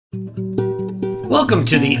Welcome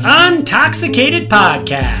to the Untoxicated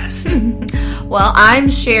Podcast. Well, I'm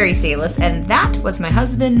Sherry Salis, and that was my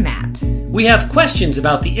husband, Matt. We have questions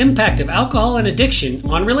about the impact of alcohol and addiction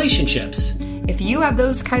on relationships. If you have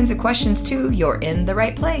those kinds of questions too, you're in the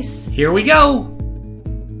right place. Here we go.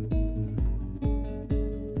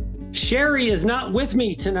 Sherry is not with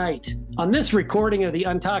me tonight on this recording of the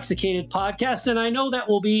Untoxicated Podcast, and I know that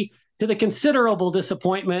will be to the considerable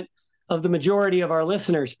disappointment of the majority of our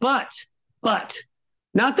listeners. But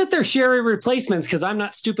not that they're Sherry replacements, because I'm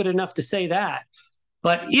not stupid enough to say that.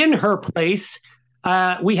 But in her place,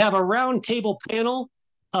 we have a roundtable panel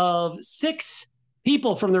of 6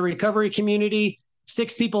 people from the recovery community,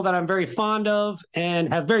 6 people that I'm very fond of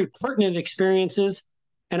and have very pertinent experiences.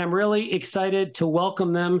 And I'm really excited to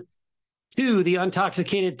welcome them to the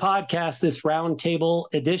Untoxicated Podcast, this roundtable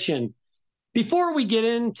edition. Before we get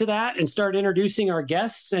into that and start introducing our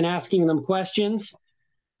guests and asking them questions,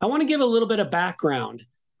 I want to give a little bit of background.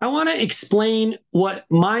 I want to explain what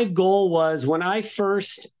my goal was when I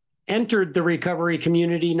first entered the recovery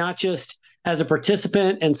community, not just as a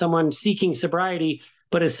participant and someone seeking sobriety,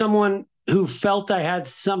 but as someone who felt I had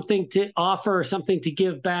something to offer, something to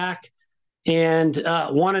give back, and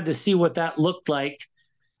wanted to see what that looked like.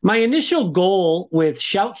 My initial goal with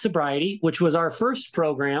SHOUT Sobriety, which was our first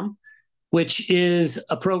program, which is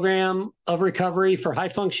a program of recovery for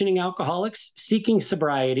high-functioning alcoholics seeking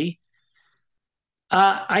sobriety.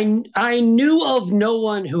 I knew of no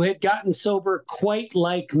one who had gotten sober quite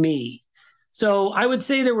like me. So I would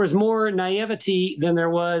say there was more naivety than there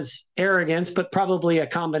was arrogance, but probably a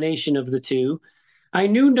combination of the two. I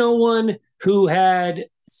knew no one who had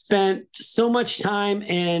spent so much time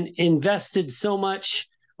and invested so much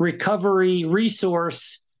recovery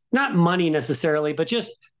resource, not money necessarily, but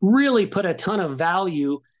just really put a ton of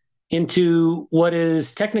value into what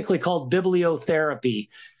is technically called bibliotherapy.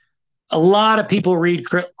 A lot of people read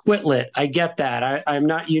Quit Lit. I get that. I'm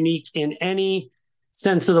not unique in any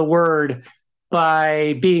sense of the word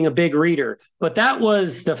by being a big reader, but that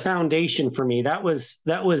was the foundation for me. That was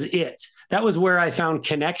it. That was where I found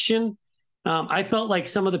connection. I felt like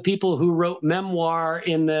some of the people who wrote memoir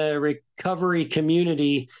in the recovery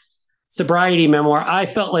community, sobriety memoir, I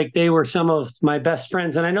felt like they were some of my best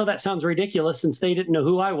friends. And I know that sounds ridiculous since they didn't know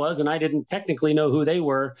who I was and I didn't technically know who they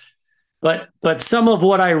were. But some of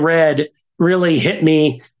what I read really hit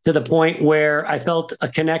me to the point where I felt a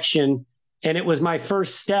connection. And it was my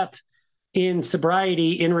first step in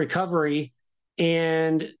sobriety, in recovery.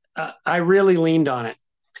 And I really leaned on it.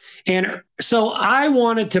 And so I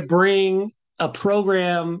wanted to bring a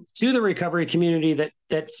program to the recovery community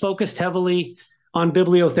that focused heavily on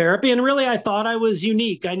bibliotherapy. And really, I thought I was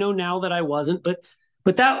unique. I know now that I wasn't, but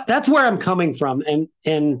that's where I'm coming from.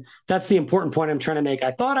 And that's the important point I'm trying to make.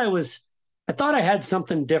 I thought I had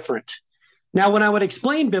something different. Now, when I would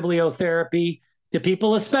explain bibliotherapy to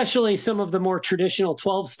people, especially some of the more traditional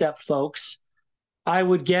 12-step folks, I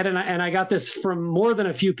would get, and I got this from more than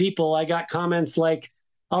a few people, I got comments like,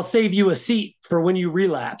 I'll save you a seat for when you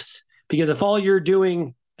relapse. Because if all you're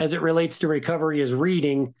doing as it relates to recovery is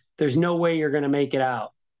reading, there's no way you're going to make it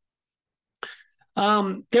out.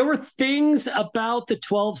 There were things about the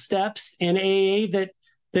 12 steps and AA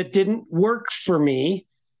that didn't work for me.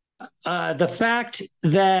 The fact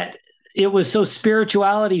that it was so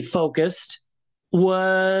spirituality focused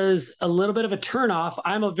was a little bit of a turnoff.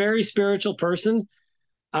 I'm a very spiritual person.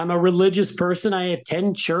 I'm a religious person. I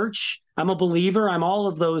attend church. I'm a believer. I'm all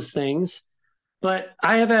of those things. But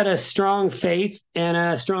I have had a strong faith and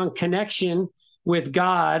a strong connection with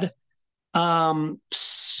God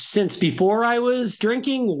since before I was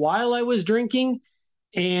drinking, while I was drinking,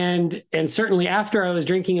 and certainly after I was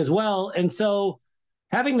drinking as well. And so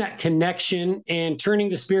having that connection and turning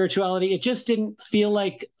to spirituality, it just didn't feel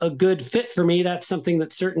like a good fit for me. That's something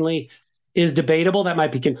that certainly is debatable. That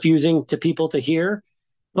might be confusing to people to hear,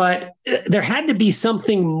 but there had to be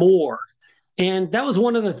something more. And that was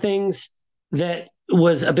one of the things that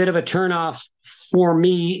was a bit of a turnoff for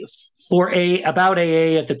me about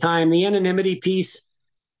AA at the time. The anonymity piece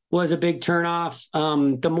was a big turnoff.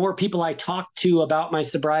 The more people I talked to about my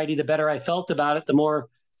sobriety, the better I felt about it, the more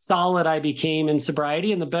solid I became in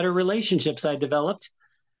sobriety and the better relationships I developed.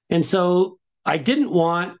 And so I didn't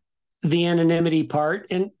want the anonymity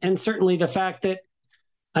part. And certainly the fact that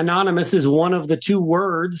anonymous is one of the 2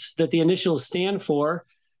 words that the initials stand for.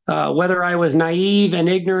 Whether I was naive and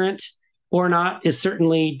ignorant or not is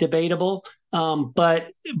certainly debatable.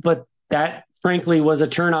 But that frankly was a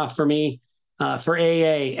turnoff for me for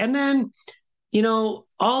AA. And then,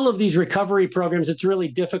 all of these recovery programs, it's really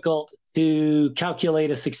difficult to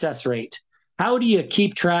calculate a success rate. How do you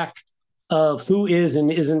keep track of who is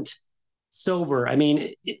and isn't sober. I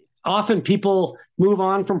mean, often people move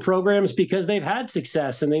on from programs because they've had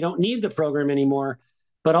success and they don't need the program anymore.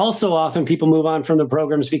 But also often people move on from the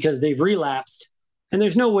programs because they've relapsed, and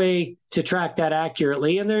there's no way to track that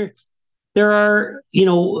accurately. And there are,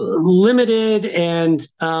 limited and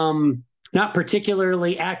not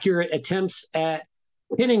particularly accurate attempts at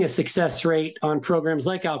hitting a success rate on programs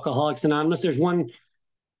like Alcoholics Anonymous. There's one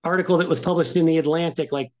article that was published in The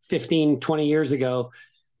Atlantic like 15, 20 years ago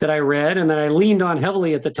that I read and that I leaned on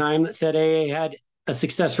heavily at the time that said AA had a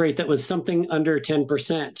success rate that was something under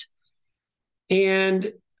 10%.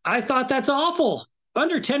 And I thought, that's awful.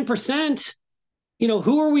 Under 10%,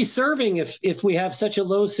 who are we serving if we have such a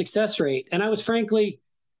low success rate? And I was frankly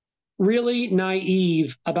really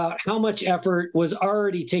naive about how much effort was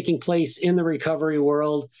already taking place in the recovery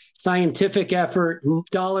world, scientific effort,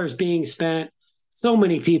 dollars being spent, so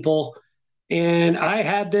many people. And I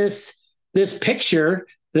had this picture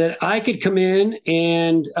that I could come in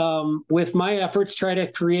and with my efforts try to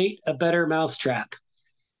create a better mousetrap.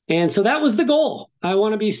 And so that was the goal. I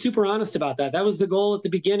want to be super honest about that. That was the goal at the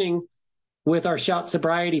beginning with our SHOUT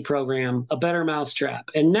Sobriety program, a better mousetrap.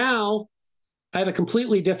 And now I have a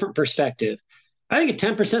completely different perspective. I think a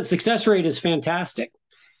 10% success rate is fantastic.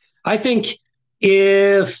 I think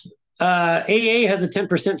if AA has a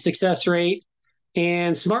 10% success rate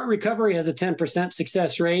and Smart Recovery has a 10%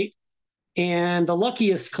 success rate, and the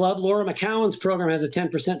Luckiest Club, Laura McCowan's program, has a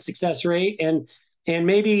 10% success rate, and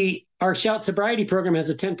maybe our SHOUT Sobriety program has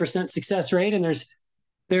a 10% success rate, and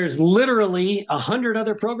there's literally 100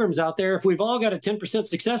 other programs out there. If we've all got a 10%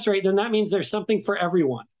 success rate, then that means there's something for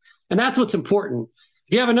everyone. And that's what's important.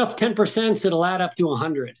 If you have enough 10%, it'll add up to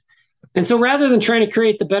 100. And so rather than trying to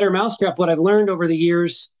create the better mousetrap, what I've learned over the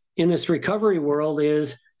years in this recovery world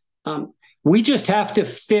is we just have to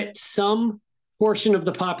fit some portion of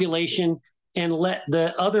the population and let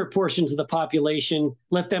the other portions of the population,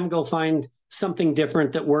 let them go find something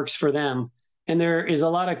different that works for them. And there is a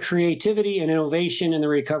lot of creativity and innovation in the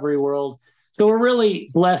recovery world. So we're really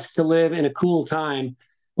blessed to live in a cool time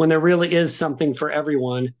when there really is something for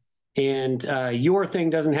everyone. And your thing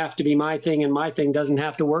doesn't have to be my thing, and my thing doesn't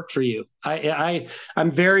have to work for you.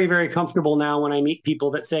 I'm very, very comfortable now when I meet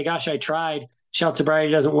people that say, gosh, I tried, SHOUT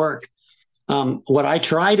Sobriety doesn't work. What I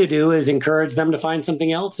try to do is encourage them to find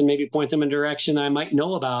something else and maybe point them in a direction that I might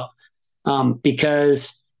know about,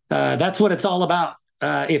 because that's what it's all about.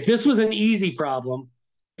 If this was an easy problem,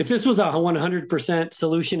 if this was a 100%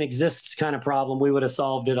 solution exists kind of problem, we would have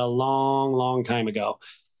solved it a long, long time ago.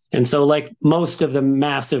 And so like most of the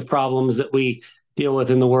massive problems that we deal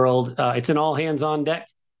with in the world, it's an all hands on deck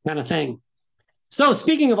kind of thing. So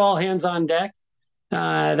speaking of all hands on deck,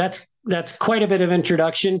 that's quite a bit of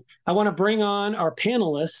introduction. I want to bring on our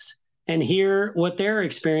panelists and hear what their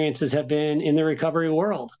experiences have been in the recovery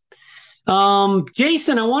world.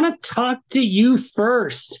 Jason, I want to talk to you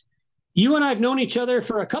first. You and I have known each other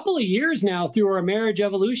for a couple of years now through our Marriage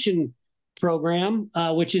Evolution program,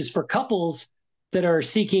 which is for couples that are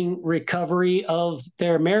seeking recovery of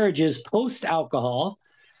their marriages post-alcohol.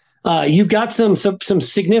 You've got some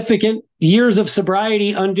significant years of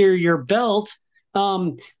sobriety under your belt,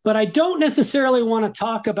 but I don't necessarily want to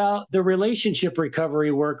talk about the relationship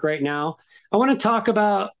recovery work right now. I want to talk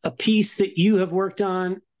about a piece that you have worked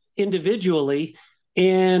on individually,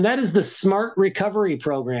 and that is the Smart Recovery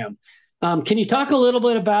program. Can you talk a little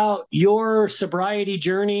bit about your sobriety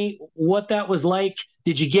journey, what that was like?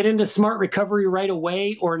 Did you get into Smart Recovery right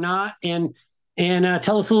away or not? And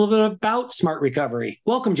tell us a little bit about Smart Recovery.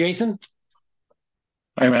 Welcome, Jason.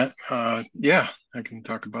 Hi, Matt. Yeah, I can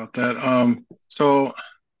talk about that. So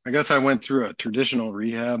I guess I went through a traditional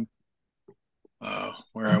rehab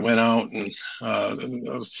where I went out and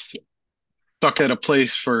I was stuck at a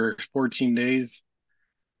place for 14 days.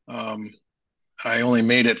 I only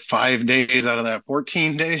made it 5 days out of that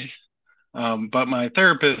 14 days. But my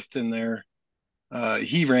therapist in there,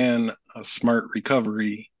 he ran a Smart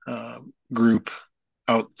Recovery group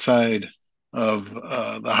outside of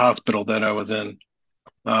the hospital that I was in.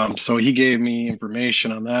 So he gave me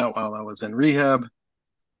information on that while I was in rehab.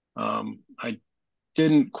 I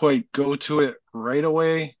didn't quite go to it right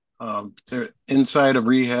away. Inside of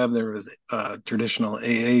rehab, there was traditional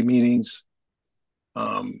AA meetings,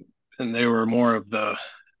 and they were more of the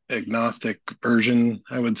agnostic version,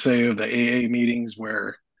 I would say, of the AA meetings,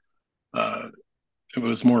 where it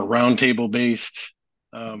was more roundtable based,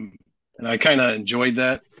 and I kind of enjoyed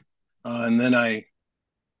that. And then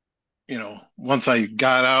once I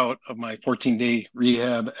got out of my 14-day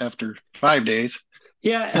rehab after 5 days.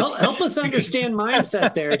 Yeah, help us understand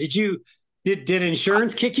mindset there. Did you Did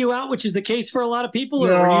insurance kick you out, which is the case for a lot of people,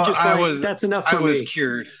 No, or were you just like, that's enough I for was me?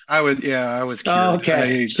 cured. I was Oh, cured.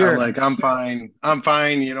 okay, I'm sure. like, I'm fine. I'm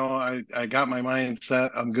fine. I got my mindset.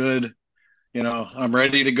 I'm good. I'm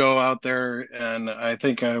ready to go out there. And I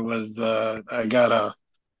think I got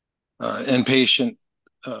inpatient,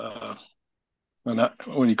 uh, what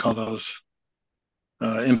do you call those?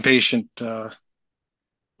 Inpatient,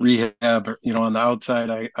 rehab, on the outside.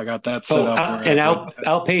 I got that set Oh, up where I an would,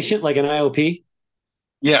 outpatient, like an IOP?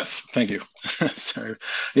 yes, thank you. Sorry.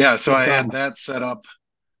 Yeah. So No I had problem. that set up.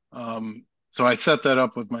 So I set that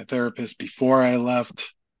up with my therapist before I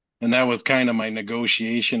left, and that was kind of my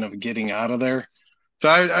negotiation of getting out of there. So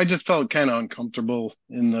I just felt kind of uncomfortable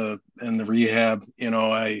in the rehab.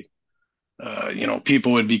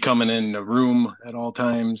 People would be coming in the room at all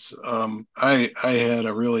times. I had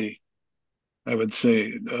a really, I would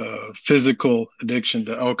say, physical addiction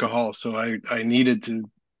to alcohol, so I needed to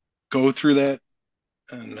go through that,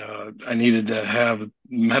 and I needed to have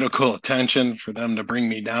medical attention for them to bring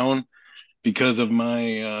me down because of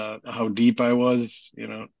my how deep I was.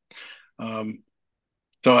 Um,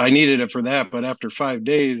 so I needed it for that. But after 5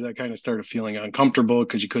 days, I kind of started feeling uncomfortable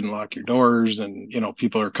because you couldn't lock your doors, and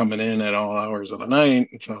people are coming in at all hours of the night.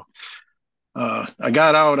 And so I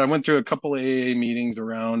got out. I went through a couple of AA meetings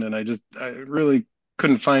around, and I really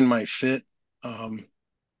couldn't find my fit. Um,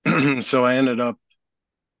 so I ended up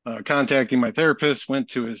contacting my therapist. Went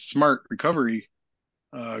to his Smart Recovery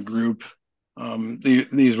group.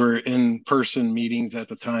 These were in-person meetings at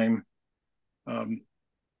the time. Um,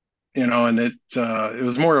 and it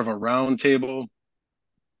was more of a roundtable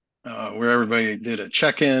where everybody did a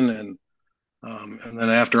check-in, and then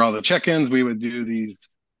after all the check-ins, we would do these.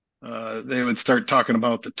 They would start talking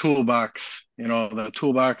about the toolbox, the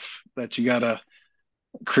toolbox that you gotta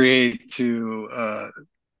create to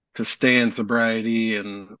stay in sobriety,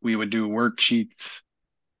 and we would do worksheets,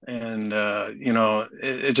 and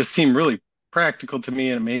it just seemed really practical to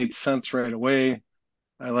me, and it made sense right away.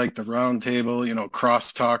 I like the roundtable.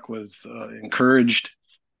 Crosstalk was encouraged.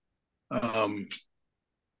 Um,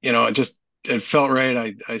 it felt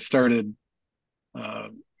right. I started uh,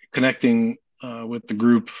 connecting with the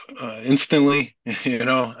group instantly.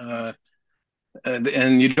 And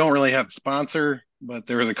you don't really have to sponsor, but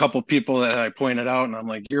there was a couple people that I pointed out, and I'm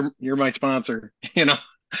like, you're my sponsor.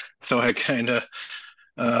 So I kind of,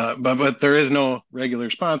 but there is no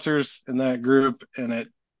regular sponsors in that group, and it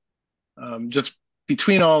just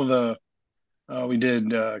between all the we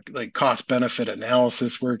did like cost benefit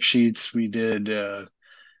analysis worksheets. We did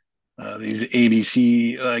these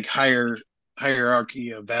ABC like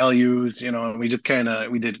hierarchy of values, and we just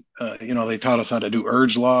we did, they taught us how to do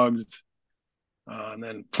urge logs, and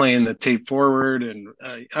then playing the tape forward. And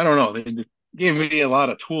I don't know, they gave me a lot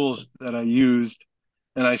of tools that I used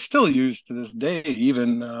and I still use to this day.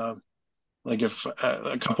 Even like if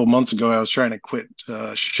a couple months ago I was trying to quit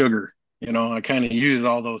sugar, I kind of used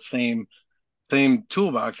all those same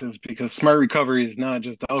toolboxes because smart recovery is not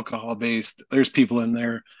just alcohol based. There's people in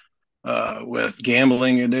there with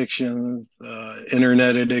gambling addictions,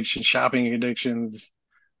 internet addiction, shopping addictions,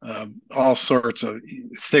 all sorts of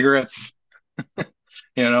cigarettes.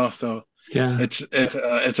 So Yeah.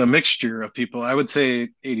 it's a mixture of people. I would say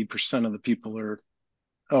 80% of the people are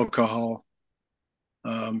alcohol.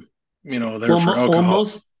 Um, there Well, for alcohol.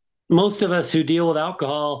 most of us who deal with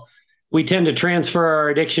alcohol, we tend to transfer our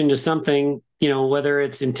addiction to something, whether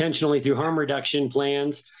it's intentionally through harm reduction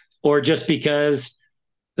plans or just because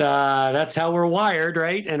that's how we're wired,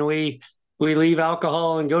 right? And we leave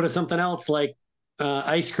alcohol and go to something else. Like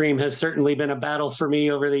ice cream has certainly been a battle for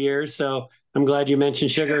me over the years. So I'm glad you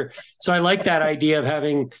mentioned sugar. So I like that idea of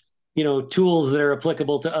having tools that are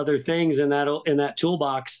applicable to other things in that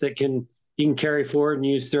toolbox that you can carry forward and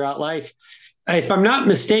use throughout life. If I'm not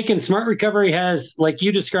mistaken, Smart Recovery has, like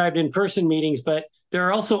you described, in-person meetings, but there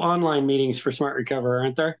are also online meetings for Smart Recovery,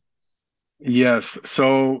 aren't there? Yes.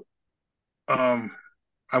 So um,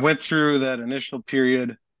 I went through that initial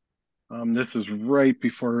period. This is right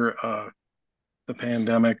before the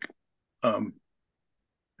pandemic. Um,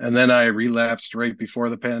 and then I relapsed right before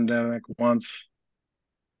the pandemic once.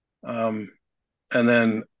 Um, and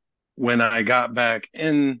then when I got back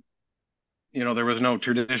in, there was no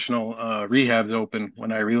traditional rehabs open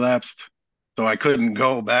when I relapsed, so I couldn't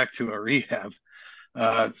go back to a rehab.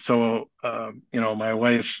 My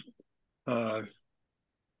wife, uh,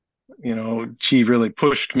 she really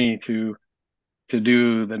pushed me to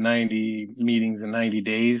do the 90 meetings in 90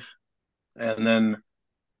 days, and then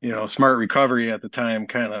Smart Recovery at the time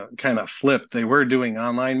kind of flipped. They were doing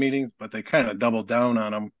online meetings, but they kind of doubled down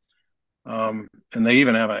on them And they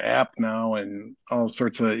even have an app now and all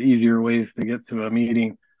sorts of easier ways to get to a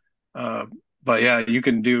meeting. Uh, but yeah, you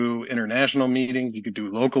can do international meetings, you could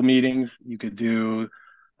do local meetings, you could do,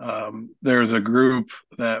 there's a group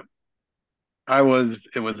that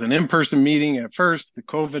it was an in-person meeting at first, the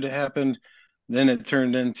COVID happened, then it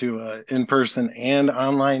turned into a in-person and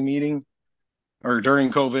online meeting, or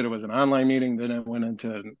during COVID, it was an online meeting, then it went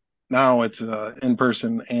into, now it's a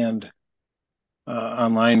in-person and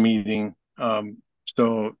online meeting.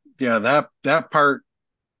 So yeah, that part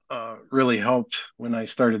really helped when I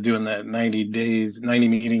started doing that 90 days, 90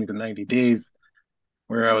 meetings in 90 days,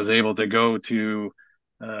 where I was able to go to,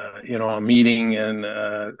 a meeting in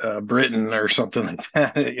Britain or something like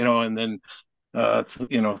that, and then,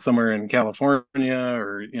 somewhere in California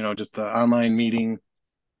or, just an online meeting.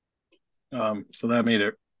 So that made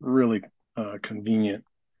it really convenient.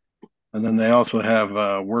 And then they also have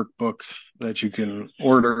workbooks that you can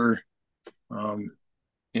order, um,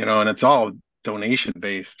 and it's all donation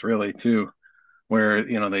based, really, too, where,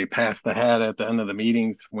 they pass the hat at the end of the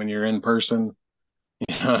meetings when you're in person,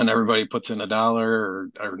 and everybody puts in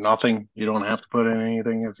 $1 or nothing. You don't have to put in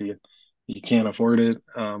anything if you can't afford it.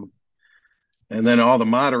 And then all the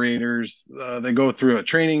moderators, they go through a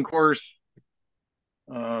training course.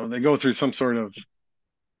 They go through some sort of,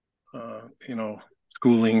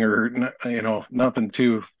 schooling or, nothing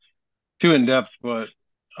too in depth, but,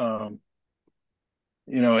 um,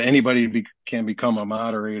 anybody can become a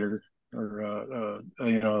moderator or,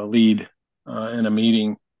 a lead in a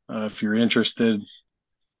meeting if you're interested.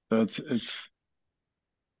 So it's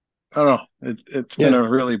I don't know. It's been Yeah. a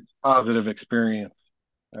really positive experience,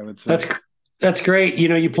 I would say. That's great.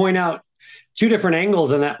 You point out two different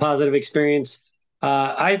angles in that positive experience.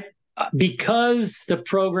 I Because the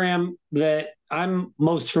program that I'm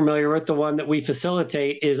most familiar with, the one that we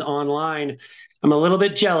facilitate, is online. I'm a little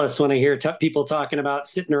bit jealous when I hear people talking about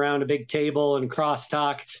sitting around a big table and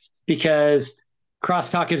crosstalk, because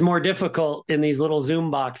crosstalk is more difficult in these little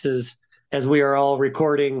Zoom boxes, as we are all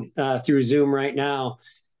recording through Zoom right now.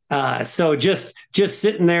 So just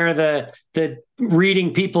sitting there, the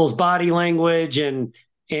reading people's body language and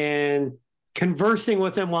conversing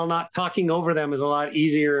with them while not talking over them is a lot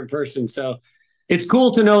easier in person. So it's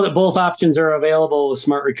cool to know that both options are available with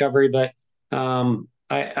Smart Recovery, but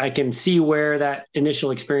I can see where that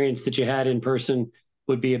initial experience that you had in person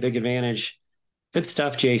would be a big advantage. Good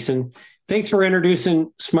stuff, Jason. Thanks for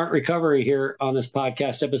introducing Smart Recovery here on this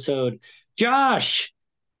podcast episode. Josh,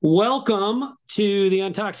 welcome to the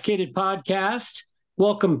Untoxicated Podcast.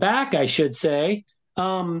 Welcome back, I should say.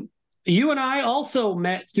 You and I also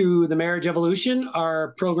met through the Marriage Evolution,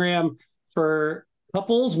 our program for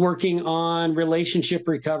couples working on relationship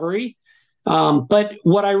recovery. But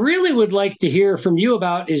what I really would like to hear from you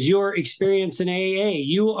about is your experience in AA.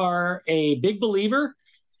 You are a big believer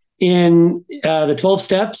in the 12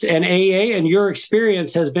 steps and AA, and your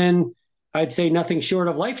experience has been, I'd say, nothing short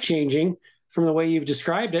of life-changing from the way you've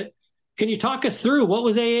described it. Can you talk us through what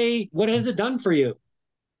was AA? What has it done for you?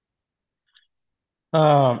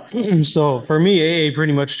 So for me, AA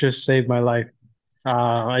pretty much just saved my life.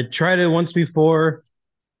 I tried it once before.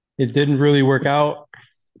 It didn't really work out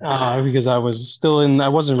because I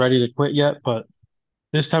wasn't ready to quit yet. But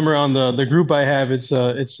this time around, the group I have,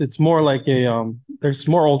 it's more like there's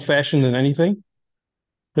more old fashioned than anything.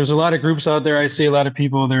 There's a lot of groups out there. I see a lot of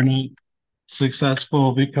people, they're not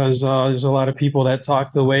successful because there's a lot of people that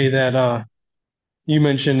talk the way that you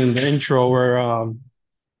mentioned in the intro, where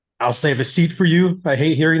I'll save a seat for you. I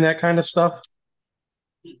hate hearing that kind of stuff.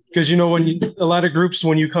 Because a lot of groups,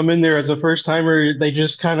 when you come in there as a first timer, they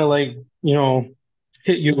just kind of like,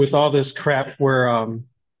 hit you with all this crap where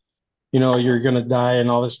you're gonna die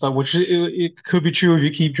and all this stuff, which it could be true if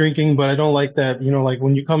you keep drinking, but I don't like that. Like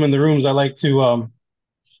when you come in the rooms, I like to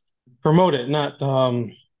promote it, not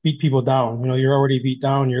beat people down. You're already beat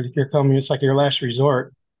down. You're coming. It's like your last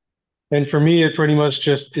resort. And for me, it pretty much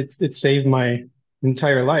just it saved my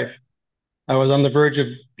entire life. I was on the verge of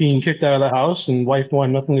being kicked out of the house, and wife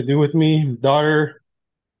wanted nothing to do with me. Daughter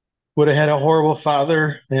would have had a horrible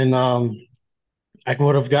father, and I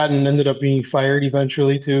would have ended up being fired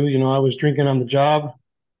eventually too. I was drinking on the job,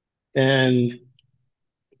 and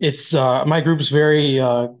it's my group's very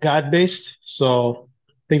God based, so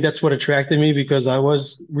I think that's what attracted me because I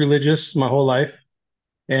was religious my whole life,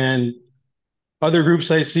 and other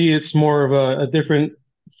groups I see it's more of a different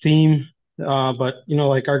theme, but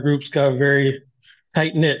like our group's got very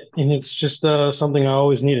tight knit, and it's just something I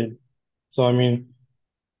always needed. So I mean,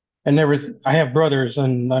 I have brothers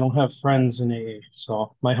and I don't have friends in AA.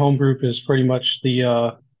 So my home group is pretty much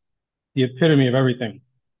the epitome of everything.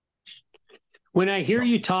 when I hear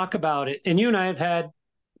you talk about it, and you and I have had,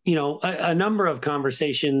 a number of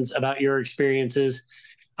conversations about your experiences,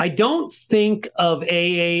 I don't think of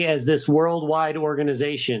AA as this worldwide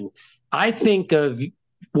organization. I think of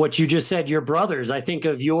what you just said, your brothers. I think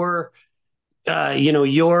of your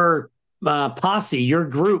posse, your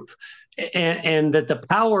group, and that the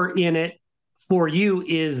power in it for you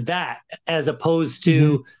is that, as opposed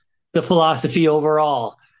to the philosophy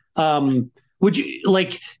overall. Would you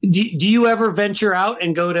do you ever venture out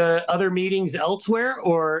and go to other meetings elsewhere,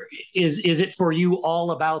 or is it for you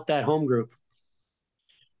all about that home group?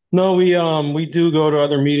 No, we do go to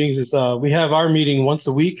other meetings. It's we have our meeting once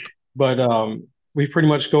a week, but we pretty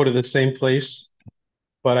much go to the same place.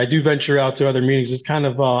 But I do venture out to other meetings. It's kind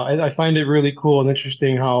of I find it really cool and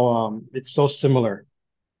interesting how it's so similar,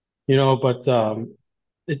 but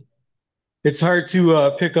it it's hard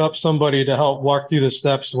to pick up somebody to help walk through the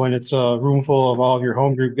steps when it's a room full of all of your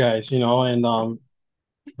home group guys, and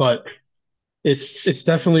but it's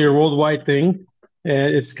definitely a worldwide thing.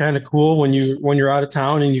 And it's kind of cool when you're out of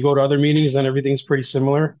town and you go to other meetings and everything's pretty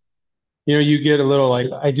similar. You get a little like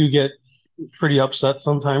I do get pretty upset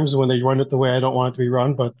sometimes when they run it the way I don't want it to be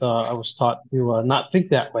run, but I was taught to not think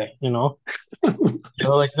that way.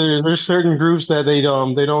 Like there's certain groups that they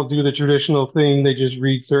don't do the traditional thing. They just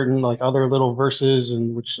read certain like other little verses,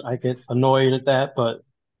 and which I get annoyed at that. But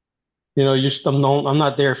I'm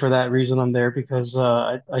not there for that reason. I'm there because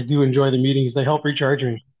I do enjoy the meetings. They help recharge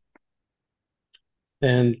me,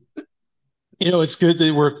 and it's good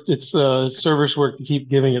that it's service work to keep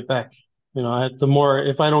giving it back. The more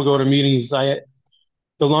if I don't go to meetings, the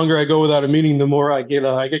longer I go without a meeting, the more I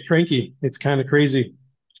get cranky. It's kind of crazy.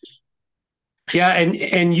 Yeah,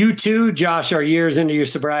 and you too, Josh, are years into your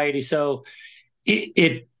sobriety. So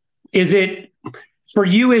it is it for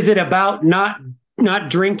you, is it about not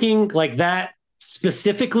drinking like that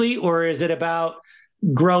specifically, or is it about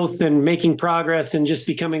growth and making progress and just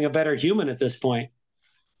becoming a better human at this point?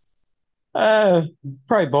 Uh,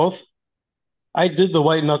 Probably both. I did the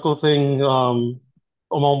white knuckle thing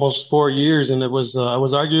almost 4 years, and it was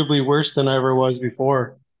arguably worse than I ever was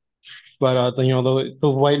before. But the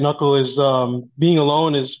white knuckle is being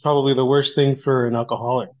alone is probably the worst thing for an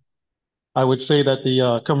alcoholic. I would say that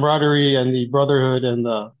the camaraderie and the brotherhood and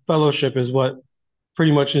the fellowship is what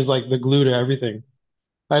pretty much is like the glue to everything.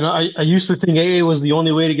 I used to think AA was the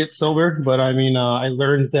only way to get sober, but I mean, I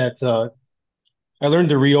learned to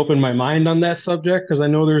reopen my mind on that subject because I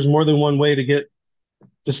know there's more than one way to get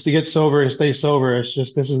sober and stay sober. It's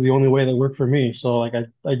just this is the only way that worked for me. So like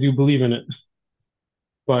I do believe in it.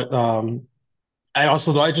 But I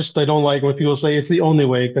don't like when people say it's the only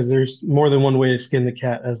way because there's more than one way to skin the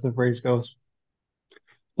cat, as the phrase goes.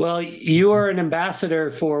 Well, you are an ambassador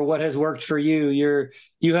for what has worked for you.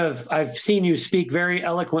 I've seen you speak very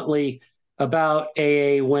eloquently about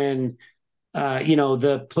AA when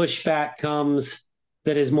the pushback comes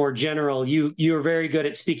that is more general. You're very good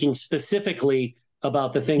at speaking specifically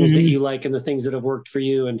about the things that you like and the things that have worked for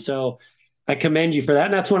you. And so I commend you for that.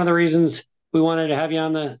 And that's one of the reasons we wanted to have you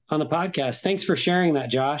on the podcast. Thanks for sharing that,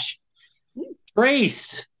 Josh.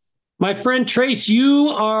 Trace, my friend Trace, you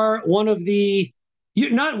are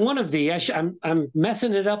you're not one of the. I'm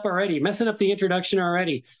messing it up already. Messing up the introduction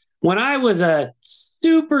already. When I was a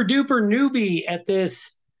super duper newbie at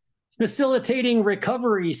this facilitating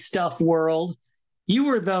recovery stuff world, you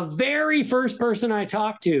were the very first person I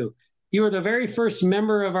talked to. You were the very first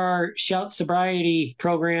member of our SHOUT Sobriety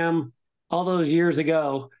program all those years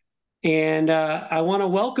ago. And I want to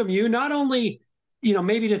welcome you, not only,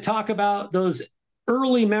 maybe to talk about those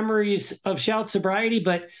early memories of SHOUT Sobriety,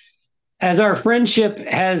 but as our friendship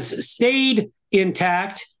has stayed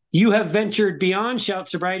intact, you have ventured beyond SHOUT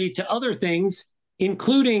Sobriety to other things,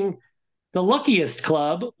 including the Luckiest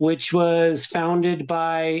Club, which was founded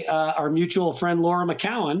by our mutual friend Laura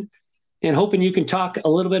McCowan, and hoping you can talk a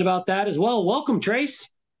little bit about that as well. Welcome, Trace.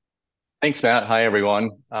 Thanks, Matt. Hi,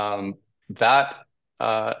 everyone. That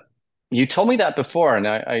you told me that before, and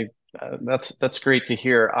I that's great to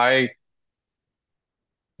hear. I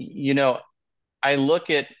look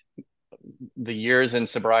at the years in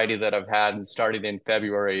sobriety that I've had and started in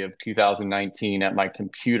February of 2019 at my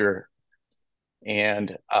computer.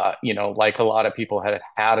 And, like a lot of people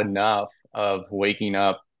had enough of waking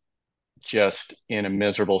up just in a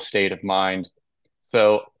miserable state of mind.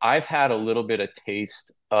 So I've had a little bit of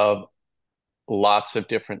taste of lots of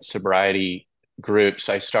different sobriety groups.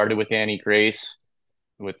 I started with Annie Grace,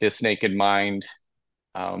 with This Naked Mind,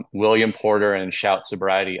 William Porter, and SHOUT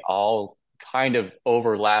Sobriety, all kind of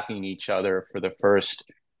overlapping each other for the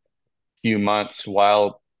first few months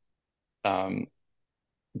while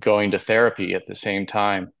going to therapy at the same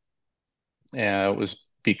time. it was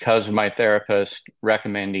because of my therapist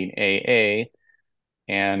recommending AA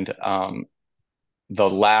and the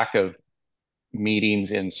lack of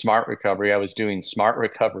meetings in smart recovery. I was doing smart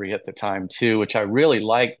recovery at the time too, which I really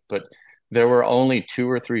liked, but there were only 2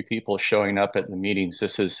 or 3 people showing up at the meetings.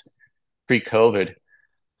 This is pre-COVID.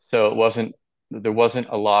 So there wasn't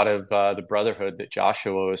a lot of the brotherhood that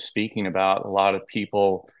Joshua was speaking about, a lot of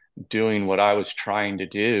people doing what I was trying to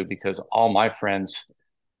do, because all my friends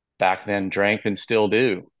back then drank and still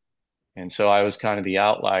do. And so I was kind of the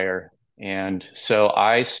outlier. And so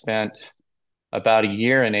I spent about a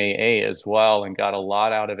year in AA as well and got a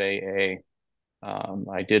lot out of AA.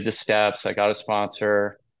 I did the steps, I got a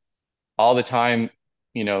sponsor all the time.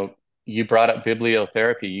 You know, you brought up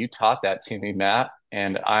bibliotherapy. You taught that to me, Matt.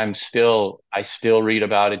 And I still read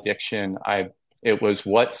about addiction. It was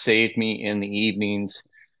what saved me in the evenings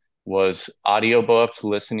was audiobooks,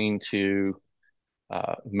 listening to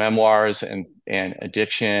memoirs and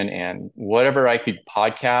addiction and whatever I could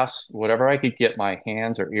podcast, whatever I could get my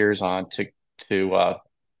hands or ears on to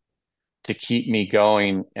to keep me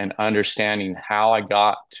going and understanding how I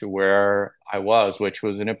got to where I was, which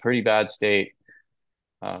was in a pretty bad state.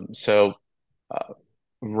 So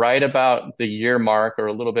right about the year mark or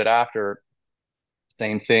a little bit after,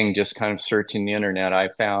 same thing, just kind of searching the internet, I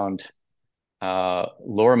found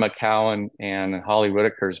Laura McCowan and Holly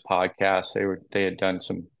Whitaker's podcast. They had done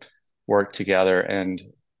some work together, and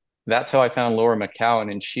that's how I found Laura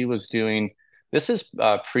McCowan. And she was doing, this is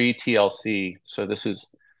pre TLC, so this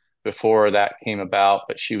is before that came about,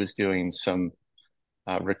 but she was doing some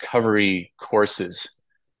recovery courses,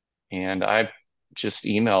 and I just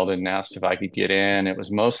emailed and asked if I could get in. It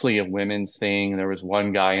was mostly a women's thing. There was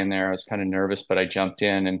one guy in there. I was kind of nervous, but I jumped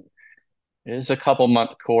in, and it was a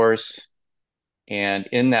couple-month course. And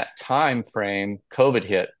in that time frame, COVID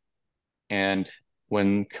hit. And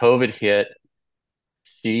when COVID hit,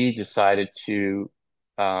 she decided to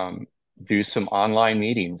do some online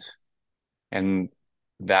meetings. And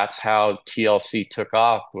that's how TLC took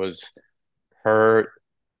off, was her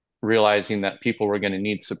realizing that people were going to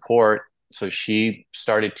need support. So she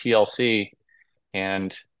started TLC.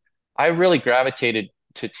 And I really gravitated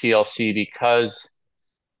to TLC because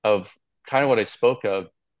of kind of what I spoke of,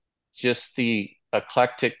 just the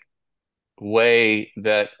eclectic way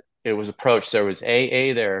that it was approached. There was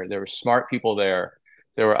AA there were smart people there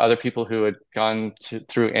were other people who had gone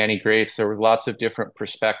through Annie Grace. There were lots of different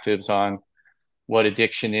perspectives on what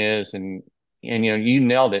addiction is, and you know, you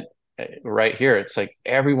nailed it right here. It's like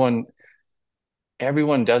everyone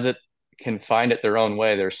does it, can find it their own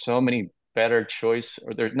way. There's so many better choice,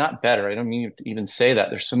 or they're not better, I don't mean to even say that.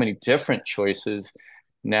 There's so many different choices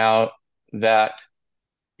now, that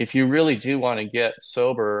if you really do want to get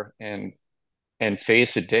sober and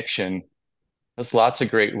face addiction, there's lots of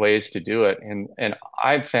great ways to do it. And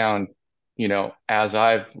I've found, you know, as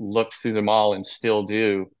I've looked through them all and still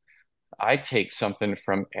do, I take something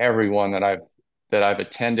from everyone that I've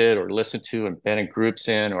attended or listened to and been in groups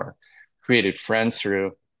in or created friends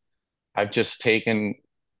through. I've just taken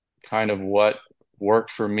kind of what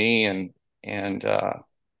worked for me and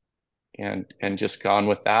just gone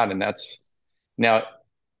with that. And that's now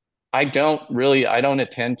I don't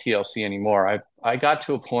attend TLC anymore. I got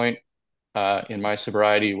to a point in my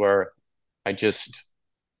sobriety where I just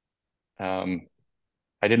I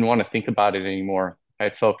didn't want to think about it anymore. I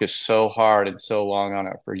had focused so hard and so long on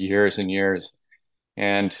it for years and years.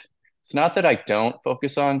 And it's not that I don't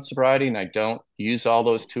focus on sobriety and I don't use all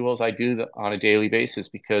those tools. I do that on a daily basis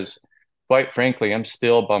because, quite frankly, I'm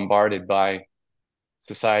still bombarded by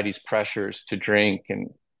society's pressures to drink and,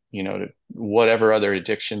 you know, to whatever other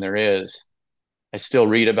addiction there is. I still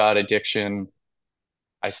read about addiction.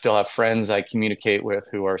 I still have friends I communicate with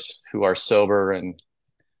who are sober, and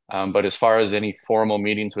but as far as any formal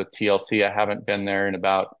meetings with TLC, I haven't been there in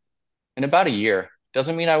about a year.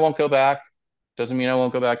 Doesn't mean I won't go back. Doesn't mean I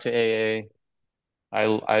won't go back to AA. I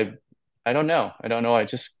don't know. I don't know. I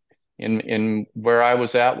just in where I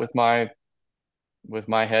was at with my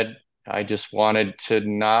head, I just wanted to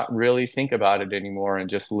not really think about it anymore and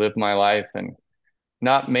just live my life and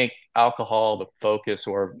not make alcohol the focus,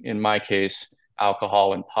 or in my case,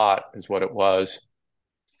 alcohol and pot is what it was.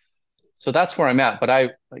 So that's where I'm at. But I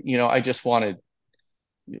just wanted,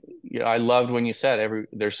 I loved when you said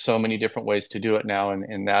there's so many different ways to do it now.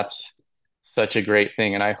 And that's such a great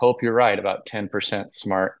thing. And I hope you're right about 10%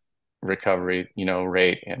 smart recovery,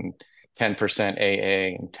 rate, and 10%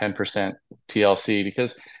 AA and 10% TLC,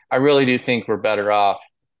 because I really do think we're better off.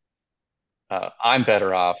 I'm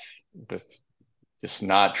better off with just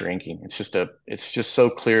not drinking. It's just so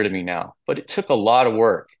clear to me now, but it took a lot of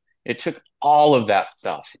work. It took all of that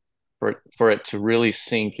stuff for it to really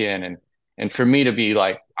sink in, and for me to be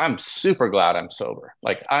like, I'm super glad I'm sober.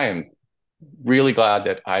 Like, I am really glad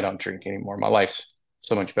that I don't drink anymore. My life's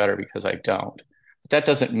so much better because I don't. But that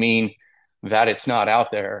doesn't mean that it's not out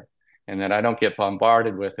there and that I don't get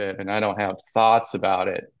bombarded with it and I don't have thoughts about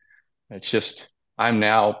it. It's just, I'm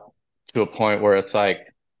now to a point where it's like,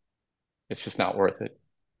 it's just not worth it.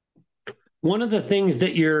 One of the things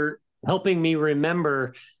that you're helping me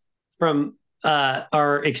remember from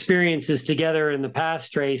our experiences together in the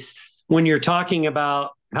past, Trace, when you're talking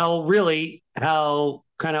about how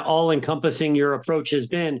kind of all encompassing your approach has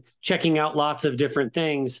been, checking out lots of different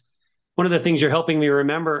things. One of the things you're helping me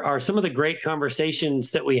remember are some of the great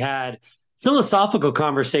conversations that we had, philosophical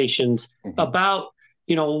conversations about,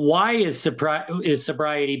 why is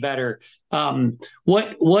sobriety better?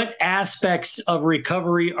 What aspects of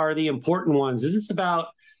recovery are the important ones? Is this about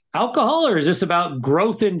alcohol or is this about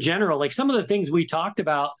growth in general? Like some of the things we talked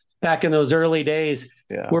about back in those early days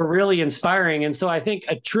were really inspiring. And so I think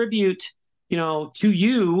a tribute, to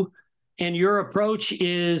you and your approach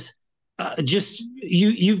is just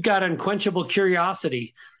you've got unquenchable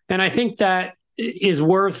curiosity. And I think that is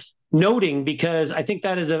worth noting because I think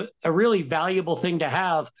that is a really valuable thing to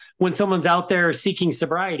have when someone's out there seeking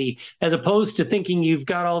sobriety, as opposed to thinking you've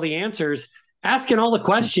got all the answers. Asking all the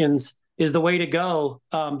questions is the way to go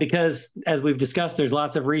because, as we've discussed, there's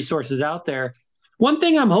lots of resources out there. One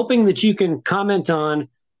thing I'm hoping that you can comment on,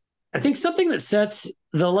 I think something that sets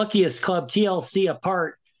the Luckiest Club, TLC,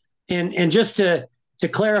 apart, and just to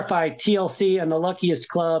clarify, TLC and the Luckiest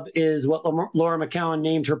Club is what Laura McCowan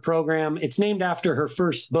named her program. It's named after her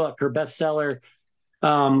first book, her bestseller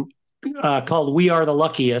called We Are the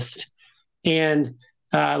Luckiest. And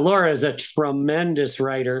Laura is a tremendous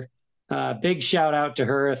writer. Big shout out to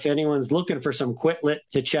her. If anyone's looking for some quit lit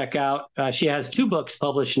to check out, she has 2 books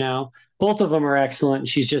published now. Both of them are excellent.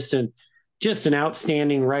 She's just an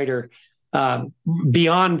outstanding writer.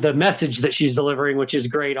 Beyond the message that she's delivering, which is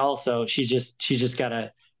great also. She's just got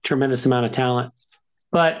a tremendous amount of talent.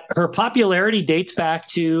 But her popularity dates back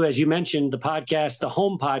to, as you mentioned, the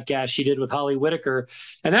Home podcast she did with Holly Whitaker.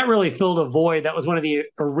 And that really filled a void. That was one of the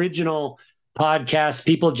original podcasts,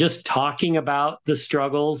 people just talking about the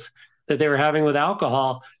struggles that they were having with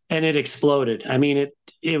alcohol, and it exploded. I mean,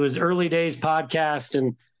 it was early days podcast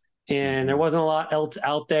and there wasn't a lot else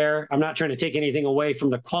out there. I'm not trying to take anything away from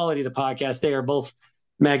the quality of the podcast. They are both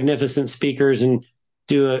magnificent speakers and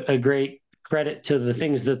do a great credit to the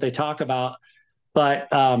things that they talk about. But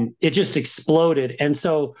it just exploded. And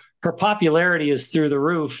so her popularity is through the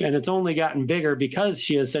roof, and it's only gotten bigger because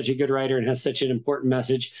she is such a good writer and has such an important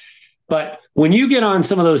message. But when you get on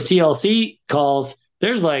some of those TLC calls,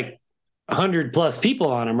 there's like 100 plus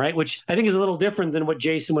people on them, right? Which I think is a little different than what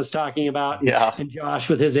Jason was talking about and Josh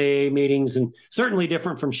with his AA meetings, and certainly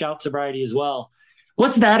different from SHOUT Sobriety as well.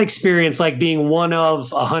 What's that experience like, being one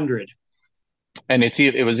of 100? And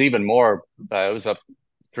it was even more, it was up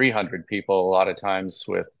 300 people a lot of times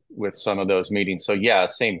with some of those meetings. So yeah,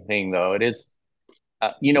 same thing though. It is,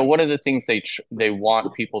 one of the things they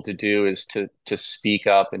want people to do is to speak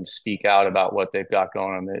up and speak out about what they've got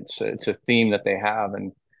going on. It's a theme that they have.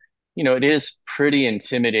 And it is pretty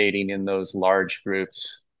intimidating in those large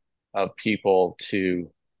groups of people to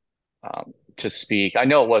speak. I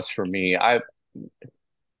know it was for me.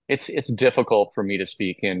 It's difficult for me to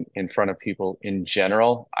speak in front of people in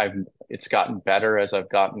general. It's gotten better as I've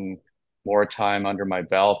gotten more time under my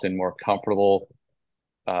belt and more comfortable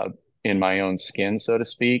in my own skin, so to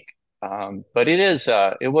speak. But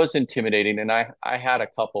it was intimidating, and I had a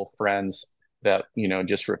couple friends that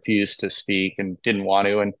just refused to speak and didn't want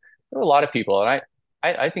to, and there were a lot of people, and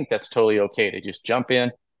I think that's totally okay to just jump in.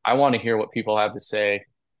 I want to hear what people have to say,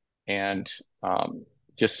 and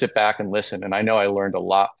just sit back and listen. And I know I learned a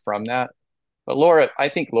lot from that. But I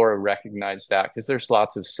think Laura recognized that, because there's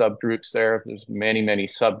lots of subgroups there. There's many, many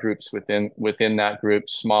subgroups within that group,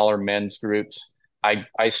 smaller men's groups.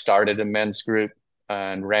 I started a men's group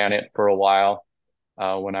and ran it for a while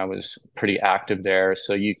when I was pretty active there.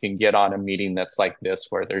 So you can get on a meeting that's like this,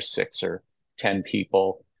 where there's 6 or 10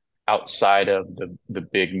 people outside of the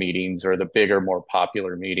big meetings or the bigger, more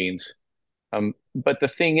popular meetings. But the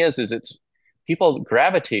thing is it's people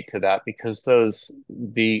gravitate to that because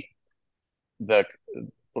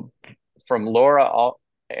from Laura,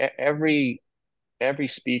 every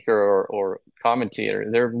speaker or commentator,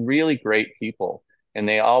 they're really great people, and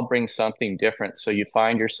they all bring something different. So you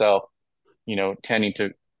find yourself, tending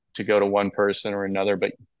to go to one person or another.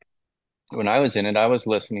 But when I was in it, I was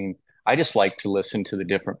listening. I just like to listen to the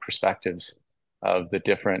different perspectives of the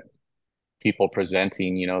different people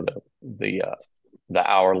presenting, the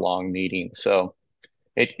hour-long meeting. So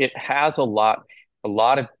it has a lot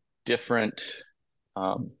of different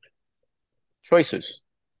um, choices.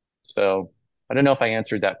 So I don't know if I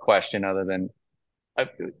answered that question other than I,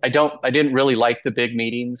 I didn't really like the big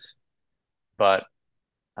meetings, but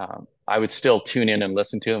I would still tune in and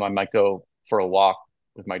listen to them. I might go for a walk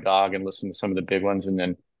with my dog and listen to some of the big ones, and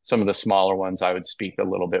then some of the smaller ones I would speak a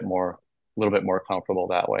little bit more comfortable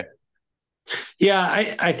that way.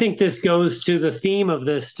 Yeah, I think this goes to the theme of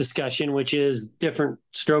this discussion, which is different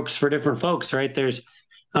strokes for different folks, right? There's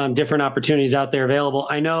different opportunities out there available.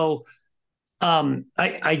 I know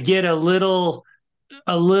I get a little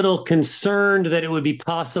concerned that it would be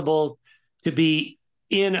possible to be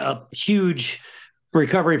in a huge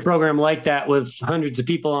recovery program like that with hundreds of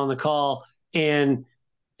people on the call and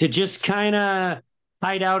to just kind of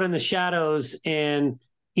hide out in the shadows. And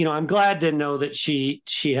I'm glad to know that she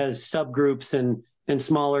has subgroups and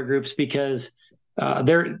smaller groups, because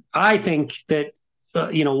I think that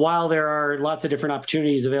while there are lots of different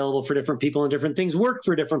opportunities available for different people and different things work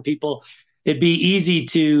for different people, it'd be easy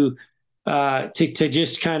to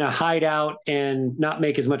just kind of hide out and not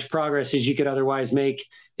make as much progress as you could otherwise make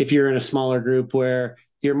if you're in a smaller group where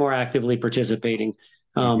you're more actively participating.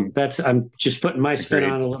 I'm just putting my spin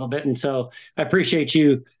on it a little bit. And so I appreciate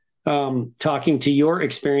you talking to your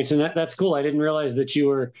experience, and that's cool. I didn't realize that you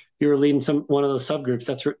were leading one of those subgroups.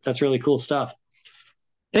 That's really cool stuff.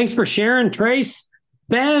 Thanks for sharing, Trace.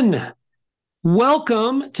 Ben,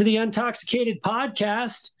 welcome to the Untoxicated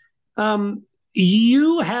Podcast.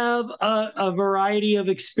 You have a variety of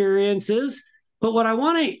experiences, but what I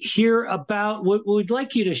want to hear about, what we'd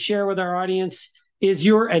like you to share with our audience, is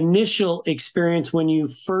your initial experience when you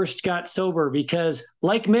first got sober, because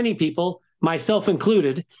like many people, myself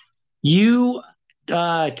included, you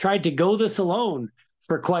tried to go this alone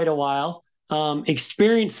for quite a while,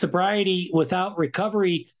 experienced sobriety without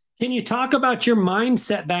recovery. Can you talk about your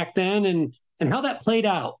mindset back then and how that played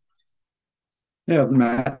out? Yeah,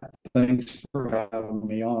 Matt, thanks for having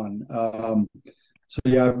me on. So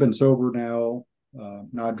I've been sober now,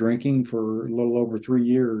 not drinking for a little over 3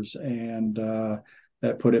 years, and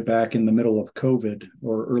that put it back in the middle of COVID,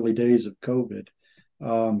 or early days of COVID.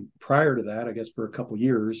 Prior to that, I guess for a couple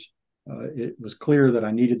years, it was clear that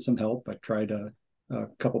I needed some help. I tried a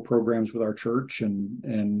couple programs with our church,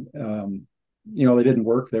 and they didn't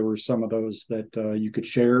work. There were some of those that you could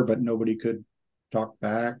share, but nobody could talk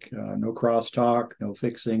back. No crosstalk, no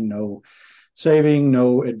fixing, no saving,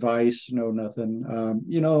 no advice, no nothing.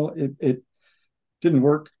 It didn't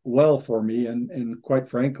work well for me, and quite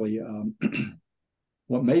frankly,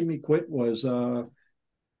 what made me quit was the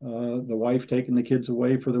wife taking the kids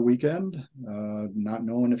away for the weekend, not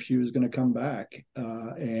knowing if she was going to come back,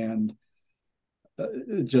 and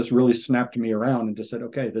it just really snapped me around and just said,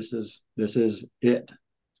 okay, this is it.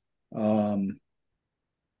 And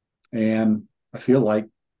I feel like,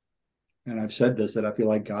 and I've said this, that I feel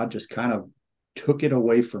like God just kind of took it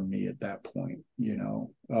away from me at that point,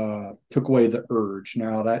 took away the urge.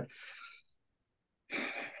 Now, that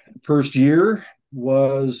first year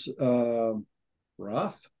was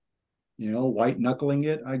rough, white knuckling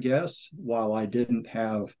it, I guess, while I didn't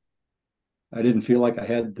feel like I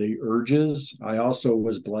had the urges. I also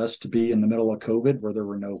was blessed to be in the middle of COVID, where there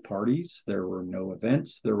were no parties, there were no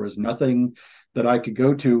events, there was nothing that I could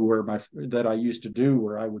go to that I used to do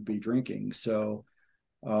where I would be drinking. So,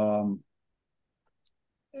 and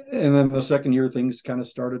then the second year, things kind of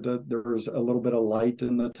there was a little bit of light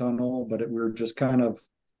in the tunnel, but we were just kind of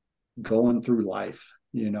going through life,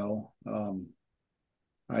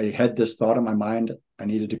 I had this thought in my mind, I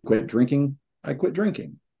needed to quit drinking. I quit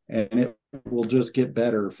drinking, and it will just get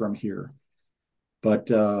better from here. But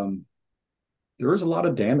there was a lot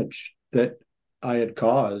of damage that I had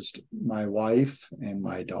caused my wife and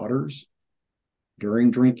my daughters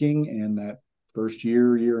during drinking, and that first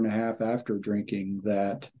year and a half after drinking,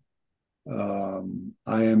 that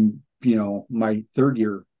I am, my third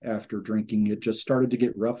year after drinking, it just started to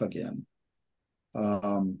get rough again.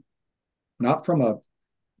 Not from a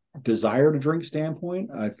desire to drink standpoint.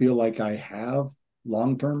 I feel like I have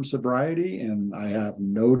long-term sobriety and I have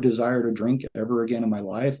no desire to drink ever again in my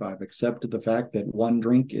life. I've accepted the fact that one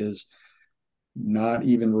drink is not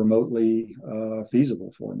even remotely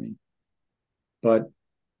feasible for me. But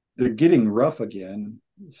the getting rough again.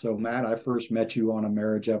 So Matt, I first met you on a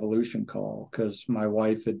marriage evolution call because my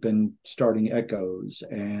wife had been starting echoes,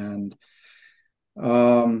 and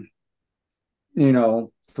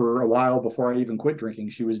for a while before I even quit drinking,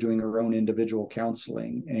 she was doing her own individual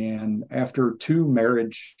counseling. And after 2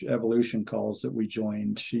 marriage evolution calls that we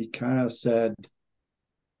joined, she kind of said,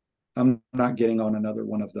 I'm not getting on another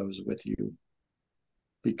one of those with you.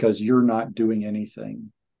 because you're not doing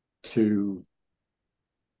anything to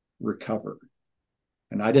recover.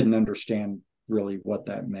 And I didn't understand really what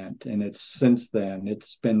that meant. And it's since then,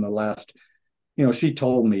 it's been the last, she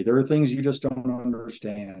told me there are things you just don't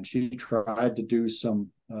understand. She tried to do some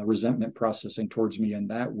resentment processing towards me, and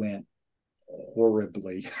that went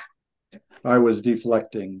horribly. I was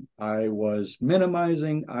deflecting. I was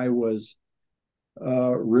minimizing. I was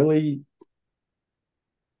really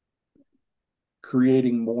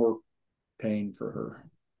creating more pain for her.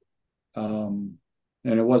 And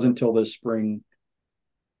it wasn't until this spring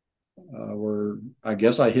where I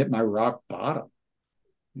guess I hit my rock bottom,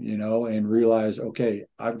 and realized, okay,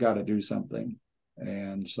 I've got to do something.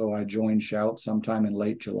 And so I joined SHOUT sometime in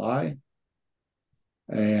late July.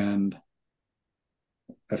 And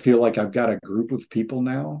I feel like I've got a group of people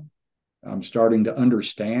now. I'm starting to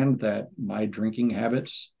understand that my drinking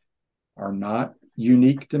habits are not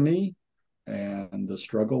unique to me, and the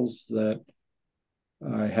struggles that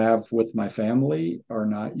I have with my family are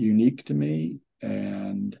not unique to me.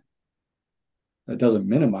 And that doesn't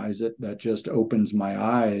minimize it. That just opens my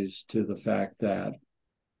eyes to the fact that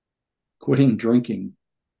quitting drinking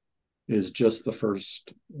is just the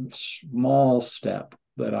first small step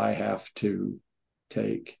that I have to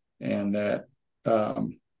take, and that I've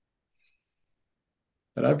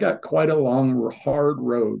got quite a long, hard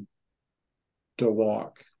road to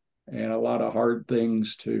walk, and a lot of hard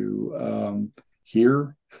things to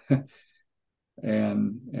hear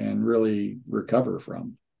and really recover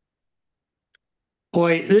from.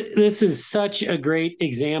 Boy, this is such a great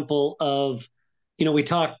example of, we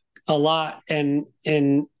talk a lot and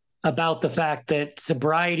about the fact that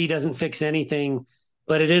sobriety doesn't fix anything,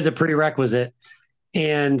 but it is a prerequisite.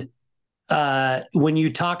 And when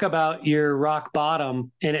you talk about your rock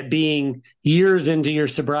bottom and it being years into your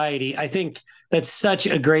sobriety, I think that's such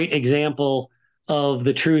a great example of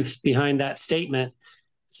the truth behind that statement.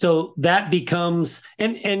 So that becomes,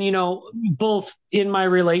 and both in my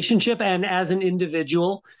relationship and as an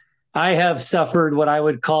individual, I have suffered what I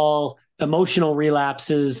would call emotional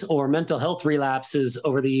relapses or mental health relapses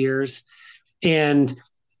over the years. And,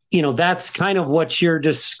 that's kind of what you're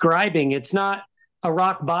describing. It's not a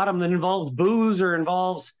rock bottom that involves booze or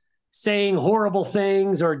involves saying horrible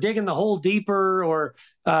things or digging the hole deeper or,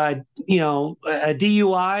 a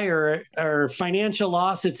DUI or financial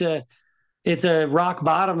loss. It's a rock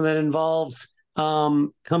bottom that involves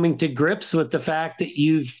coming to grips with the fact that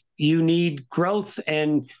you need growth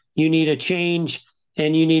and you need a change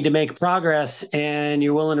and you need to make progress, and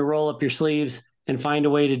you're willing to roll up your sleeves and find a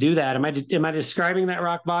way to do that. Am I describing that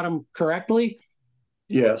rock bottom correctly?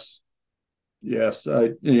 Yes.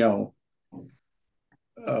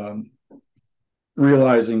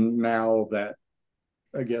 Realizing now that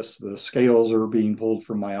I guess the scales are being pulled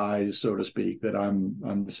from my eyes, so to speak, that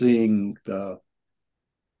I'm seeing the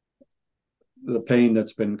pain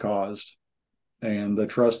that's been caused and the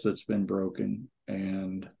trust that's been broken.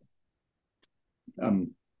 And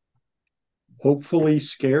I'm hopefully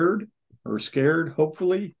scared,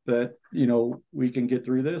 hopefully, that, we can get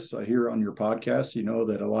through this. I hear on your podcast,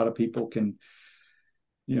 that a lot of people can,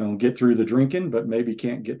 get through the drinking, but maybe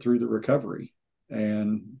can't get through the recovery.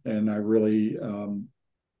 And I really am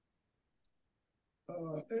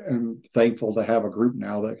thankful to have a group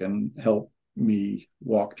now that can help me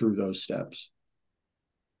walk through those steps.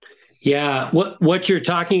 Yeah. What you're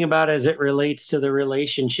talking about as it relates to the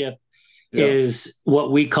relationship is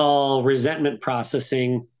what we call resentment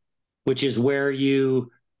processing, which is where you,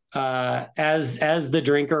 as the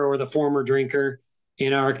drinker or the former drinker,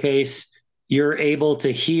 in our case, you're able to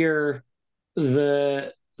hear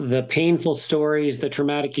the painful stories, the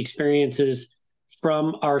traumatic experiences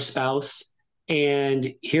from our spouse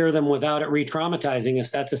and hear them without it re-traumatizing us.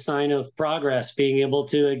 That's a sign of progress, being able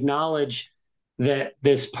to acknowledge that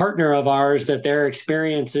this partner of ours, that their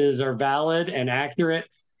experiences are valid and accurate,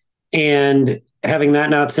 and having that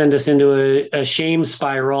not send us into a shame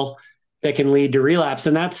spiral that can lead to relapse.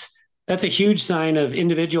 And that's a huge sign of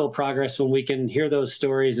individual progress when we can hear those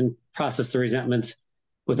stories and process the resentments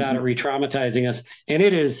without it re-traumatizing us. And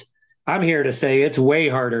it is, I'm here to say, it's way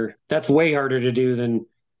harder. That's way harder to do than,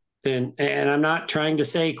 and I'm not trying to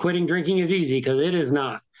say quitting drinking is easy, because it is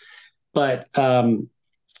not. But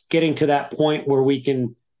getting to that point where we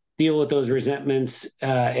can deal with those resentments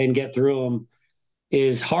and get through them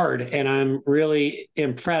is hard. And I'm really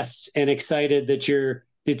impressed and excited that you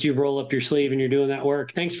roll up your sleeve and you're doing that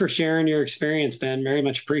work. Thanks for sharing your experience, Ben. Very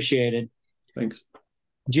much appreciated. Thanks.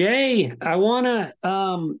 Jay, I want to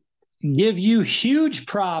give you huge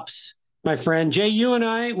props, my friend. Jay, you and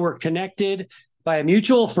I were connected by a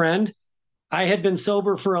mutual friend. I had been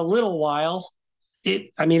sober for a little while,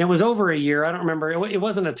 it was over a year. I don't remember. It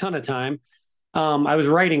wasn't a ton of time. I was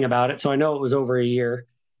writing about it, so I know it was over a year.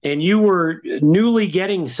 And you were newly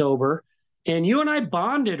getting sober, and you and I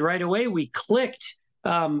bonded right away. We clicked.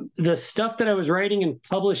 The stuff that I was writing and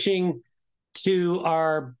publishing to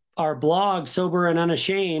our blog, Sober and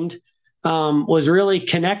Unashamed, was really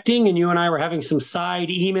connecting. And you and I were having some side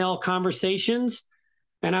email conversations.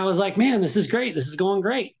 And I was like, man, this is great. This is going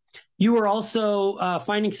great. You were also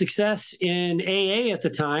finding success in AA at the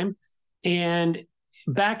time. And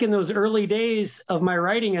back in those early days of my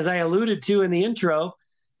writing, as I alluded to in the intro,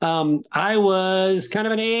 I was kind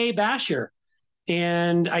of an AA basher,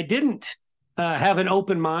 and I didn't have an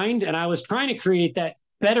open mind, and I was trying to create that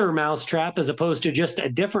better mousetrap as opposed to just a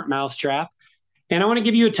different mousetrap. And I want to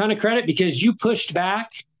give you a ton of credit because you pushed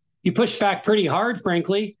back. You pushed back pretty hard,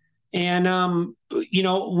 frankly, and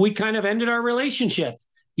we kind of ended our relationship.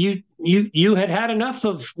 You had enough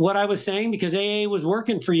of what I was saying because AA was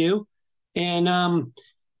working for you, and I'm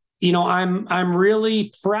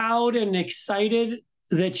really proud and excited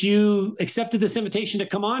that you accepted this invitation to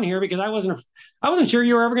come on here because I wasn't sure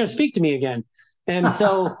you were ever going to speak to me again. And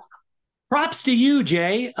so props to you,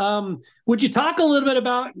 Jay. Would you talk a little bit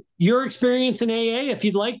about your experience in AA? If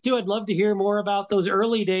you'd like to, I'd love to hear more about those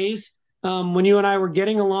early days when you and I were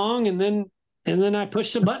getting along, and then I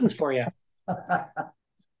pushed some buttons for you.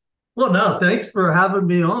 Well, no, thanks for having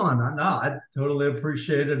me on. No, I totally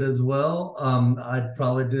appreciate it as well. I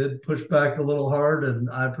probably did push back a little hard, and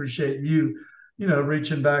I appreciate you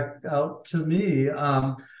reaching back out to me. It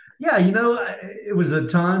was a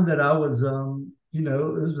time that I was, it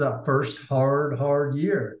was that first hard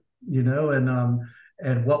year,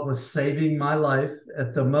 and what was saving my life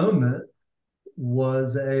at the moment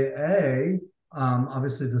was AA.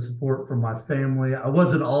 Obviously the support from my family. I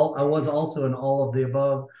was also an all of the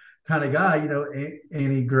above kind of guy.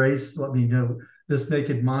 Annie Grace let me know This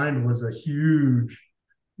Naked Mind was a huge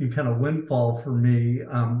kind of windfall for me.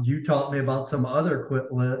 You taught me about some other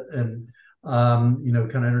quit lit, and kind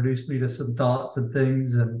of introduced me to some thoughts and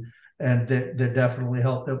things, and that definitely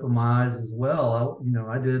helped open my eyes as well.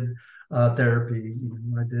 I did therapy.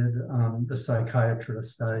 I did the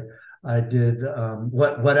psychiatrist. I did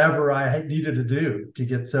whatever I needed to do to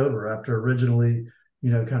get sober after originally,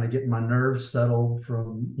 kind of getting my nerves settled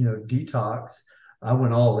from, detox. I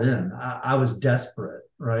went all in. I was desperate,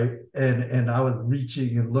 right? And I was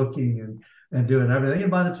reaching and looking and doing everything.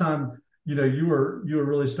 And by the time, you were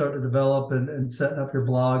really starting to develop and setting up your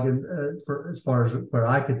blog, and for as far as where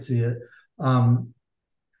I could see it, that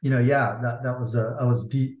was I was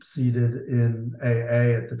deep seated in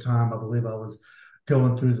AA at the time. I believe I was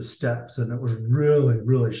going through the steps, and it was really,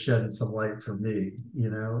 really shedding some light for me,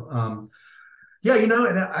 and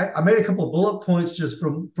I made a couple of bullet points just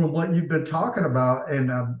from what you've been talking about.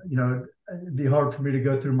 And, it'd be hard for me to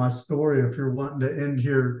go through my story if you're wanting to end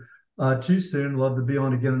here too soon. Love to be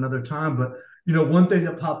on again another time. But, one thing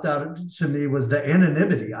that popped out to me was the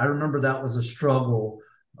anonymity. I remember that was a struggle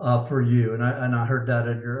for you. And I heard that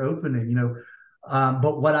in your opening,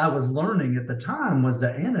 but what I was learning at the time was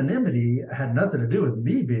that anonymity had nothing to do with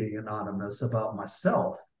me being anonymous about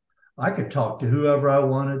myself. I could talk to whoever I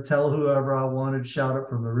wanted, tell whoever I wanted, shout it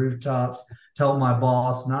from the rooftops, tell my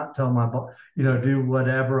boss, not tell my boss, do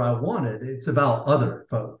whatever I wanted. It's about other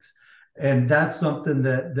folks. And that's something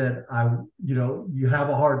that I, you have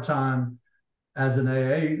a hard time as an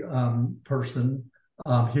AA person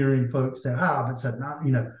hearing folks say, but said not,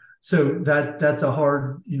 so that's a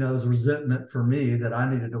hard, as resentment for me that I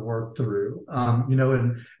needed to work through.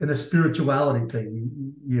 And the spirituality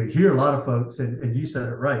thing, you hear a lot of folks, and you said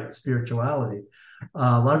it right, spirituality.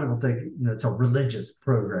 A lot of people think, it's a religious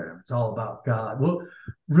program. It's all about God. Well,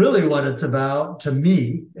 really what it's about, to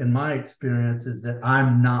me, in my experience, is that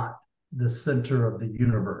I'm not the center of the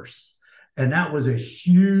universe. And that was a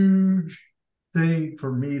huge thing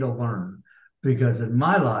for me to learn, because in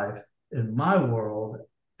my life, in my world,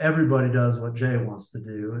 everybody does what Jay wants to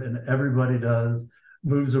do, and everybody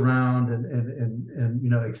moves around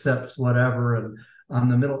and accepts whatever, and I'm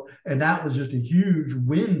the middle. And that was just a huge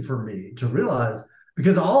win for me to realize,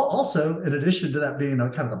 because also, in addition to that being a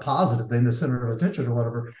kind of the positive thing, the center of attention or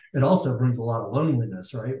whatever, it also brings a lot of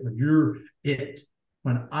loneliness, right?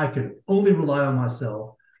 When I could only rely on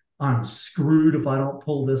myself, I'm screwed if I don't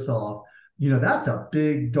pull this off. That's a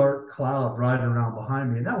big dark cloud riding around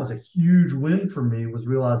behind me. And that was a huge win for me, was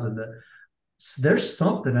realizing that there's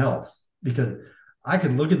something else, because I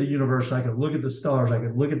could look at the universe, I could look at the stars, I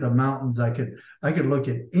could look at the mountains, I could look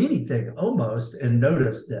at anything almost and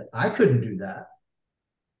notice that I couldn't do that.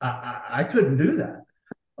 I couldn't do that.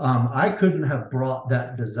 I couldn't have brought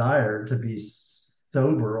that desire to be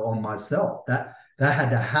sober on myself. That that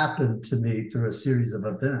had to happen to me through a series of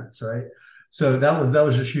events, right? So that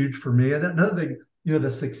was just huge for me. And another thing,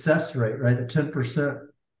 the success rate, right? The 10%,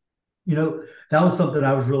 that was something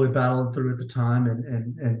I was really battling through at the time.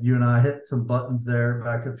 And you and I hit some buttons there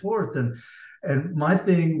back and forth. And my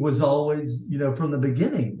thing was always, from the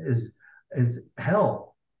beginning is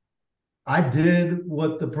hell. I did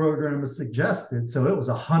what the program suggested. So it was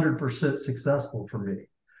 100% successful for me.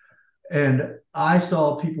 And I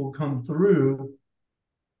saw people come through,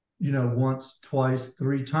 once, twice,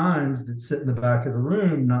 three times, that sit in the back of the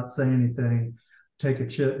room, not say anything, take a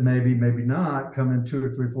chip, maybe, maybe not, come in 2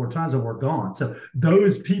 or 3, 4 times, and we're gone. So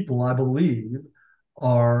those people, I believe,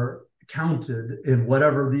 are counted in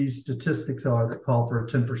whatever these statistics are that call for a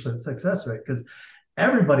 10% success rate. Because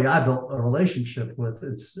everybody I built a relationship with,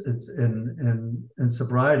 it's in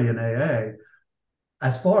sobriety and AA,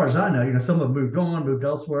 as far as I know, some have moved on, moved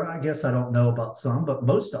elsewhere. I guess I don't know about some, but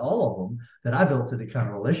most all of them that I built any kind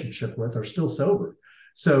of relationship with are still sober.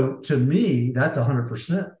 So to me, that's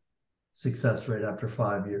 100% success rate after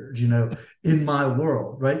 5 years, in my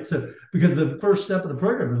world, right? So because the first step of the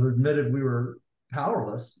program was we admitted we were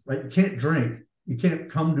powerless, right? You can't drink. You can't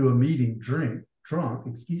come to a meeting drunk,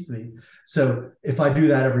 excuse me. So if I do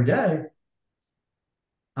that every day,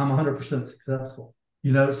 I'm 100% successful.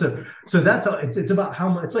 So that's it's about how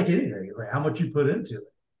much. It's like anything. It's like how much you put into it.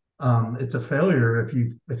 It's a failure if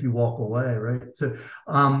you walk away, right? So,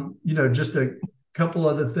 just a couple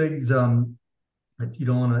other things. If you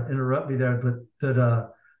don't want to interrupt me there, but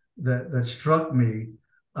that struck me.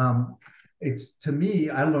 It's, to me,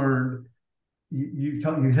 I learned. You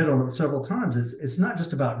hit on it several times. It's not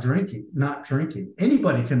just about not drinking.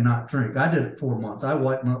 Anybody can not drink. I did it 4 months. I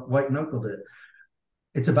white knuckled it.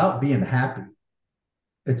 It's about being happy.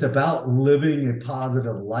 It's about living a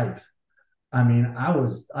positive life. I mean,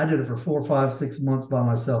 I did it for 4, 5, 6 months by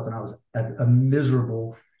myself, and I was a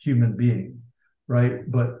miserable human being, right?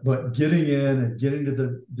 But getting in and getting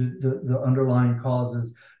to the underlying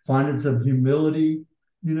causes, finding some humility,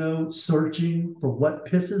 searching for what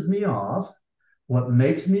pisses me off, what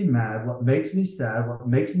makes me mad, what makes me sad, what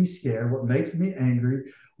makes me scared, what makes me angry,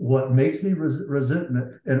 what makes me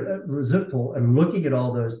resentful, and looking at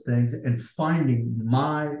all those things and finding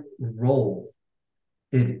my role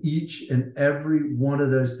in each and every one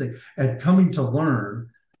of those things, and coming to learn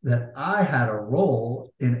that I had a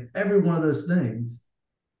role in every one of those things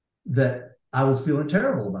that I was feeling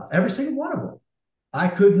terrible about, every single one of them. I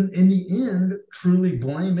couldn't, in the end, truly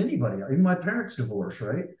blame anybody. Even my parents' divorce,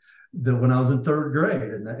 right? When I was in 3rd grade,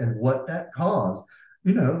 and what that caused.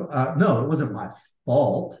 No, it wasn't my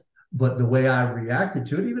fault, but the way I reacted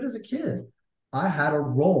to it, even as a kid, I had a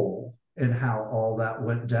role in how all that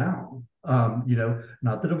went down.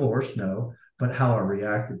 Not the divorce, no, but how I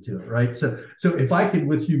reacted to it, right? So if I could,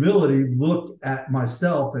 with humility, look at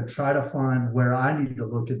myself and try to find where I need to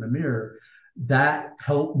look in the mirror, that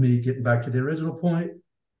helped me, getting back to the original point,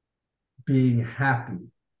 being happy,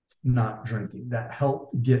 not drinking. That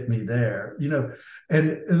helped get me there,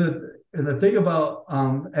 and the thing about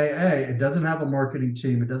AA, it doesn't have a marketing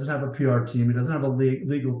team, it doesn't have a PR team, it doesn't have a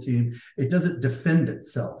legal team, it doesn't defend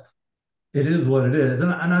itself. It is what it is,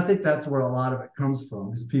 and I think that's where a lot of it comes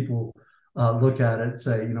from, because people look at it and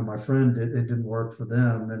say, my friend, it didn't work for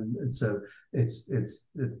them, and so it's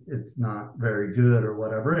not very good or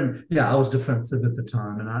whatever. And yeah, I was defensive at the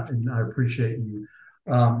time, and I appreciate you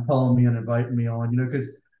calling me and inviting me on, because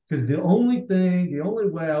the only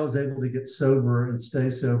way I was able to get sober and stay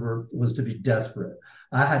sober was to be desperate.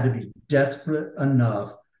 I had to be desperate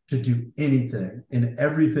enough to do anything and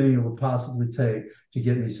everything it would possibly take to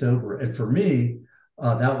get me sober. And for me,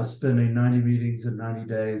 that was spending 90 meetings in 90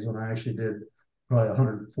 days, when I actually did probably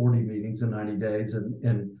 140 meetings in 90 days,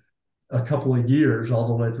 and a couple of years all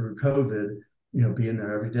the way through COVID, being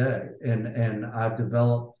there every day. And I've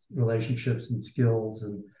developed relationships and skills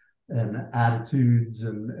and attitudes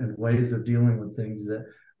and ways of dealing with things that,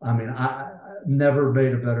 I never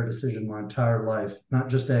made a better decision my entire life, not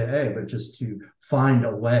just AA, but just to find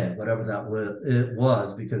a way, whatever it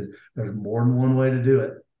was, because there's more than one way to do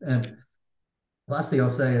it. And last thing I'll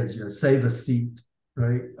say is, save a seat,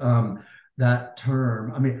 right? That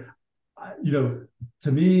term,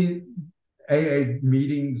 to me, AA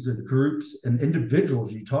meetings and groups and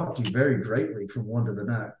individuals you talk to vary greatly from one to the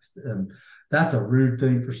next. And that's a rude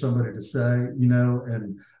thing for somebody to say,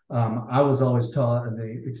 and I was always taught, and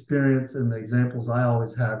the experience and the examples I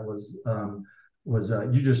always had was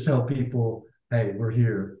you just tell people, hey, we're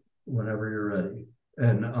here whenever you're ready.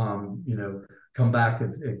 And, come back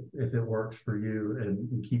if it works for you,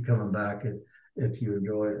 and keep coming back if you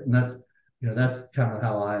enjoy it. And that's kind of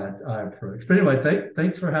how I approach. But anyway,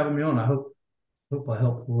 thanks for having me on. I hope Hope I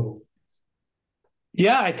helped a little.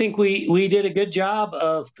 Yeah, I think we did a good job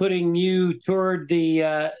of putting you toward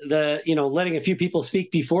the letting a few people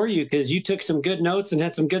speak before you, because you took some good notes and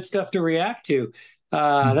had some good stuff to react to.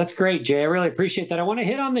 That's great, Jay. I really appreciate that. I want to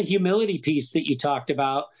hit on the humility piece that you talked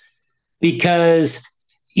about, because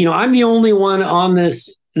I'm the only one on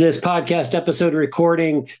this podcast episode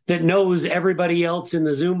recording that knows everybody else in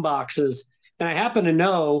the Zoom boxes, and I happen to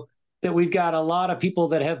know that we've got a lot of people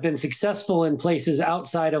that have been successful in places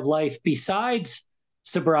outside of life besides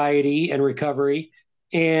sobriety and recovery,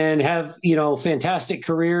 and have fantastic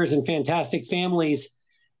careers and fantastic families,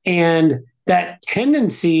 and that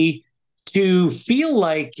tendency to feel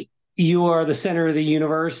like you are the center of the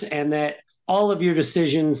universe and that all of your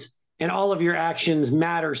decisions and all of your actions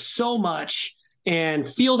matter so much, and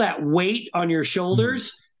feel that weight on your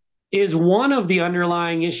shoulders is one of the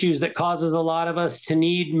underlying issues that causes a lot of us to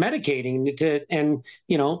need medicating and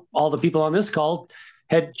all the people on this call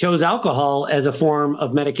had chose alcohol as a form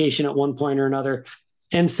of medication at one point or another.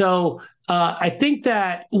 And so I think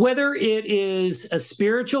that whether it is a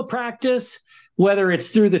spiritual practice, whether it's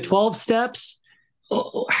through the 12 steps,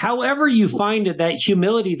 however you find it, that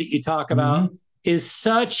humility that you talk about is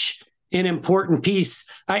such an important piece.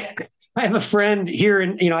 I have a friend here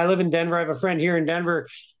I live in Denver. I have a friend here in Denver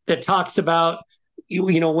that talks about,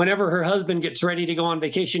 whenever her husband gets ready to go on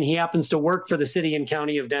vacation, he happens to work for the city and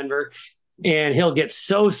county of Denver. And he'll get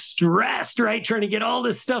so stressed, right, trying to get all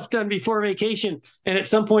this stuff done before vacation. And at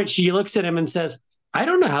some point, she looks at him and says, I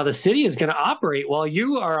don't know how the city is going to operate while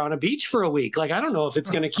you are on a beach for a week. Like, I don't know if it's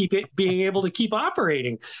going to keep it being able to keep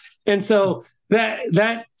operating. And so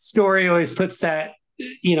that story always puts that,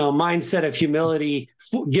 mindset of humility,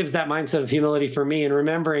 gives that mindset of humility for me, and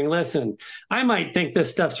remembering, listen, I might think this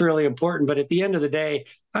stuff's really important, but at the end of the day,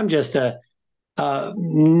 I'm just a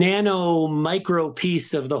nano micro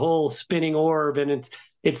piece of the whole spinning orb, and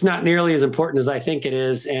it's not nearly as important as I think it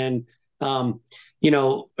is. And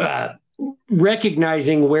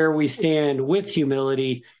recognizing where we stand with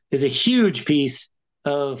humility is a huge piece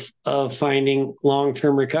of finding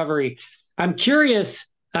long-term recovery. I'm curious,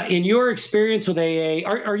 in your experience with AA,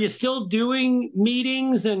 are you still doing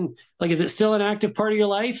meetings, and is it still an active part of your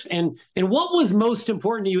life? And what was most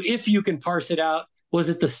important to you, if you can parse it out? Was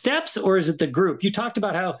it the steps, or is it the group? You talked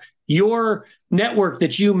about how your network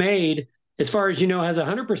that you made, as far as has a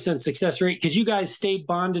 100% success rate because you guys stayed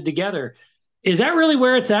bonded together. Is that really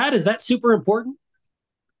where it's at? Is that super important?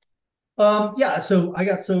 Yeah. So I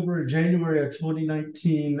got sober in January of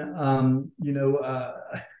 2019.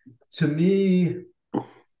 To me,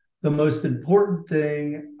 the most important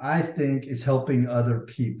thing, I think, is helping other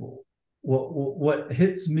people. What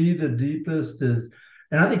hits me the deepest is,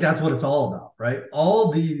 and I think that's what it's all about, right?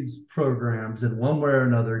 All these programs, in one way or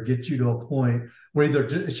another, get you to a point where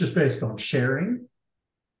it's just based on sharing,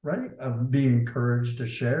 right? Being encouraged to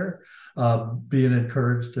share, being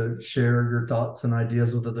encouraged to share your thoughts and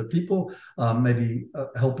ideas with other people, maybe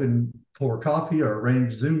helping pour coffee or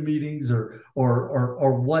arrange Zoom meetings or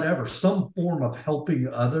whatever, some form of helping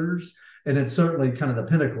others. And it's certainly kind of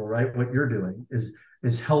the pinnacle, right? What you're doing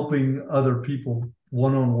is helping other people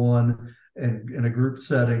one-on-one and in a group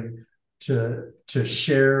setting to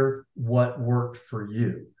share what worked for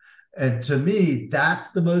you. And to me,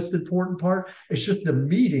 that's the most important part. It's just the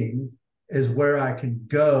meeting is where I can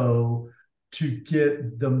go to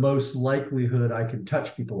get the most likelihood I can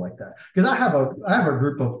touch people like that. Because I have a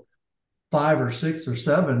group of 5 or 6 or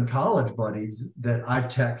 7 college buddies that I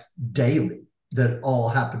text daily that all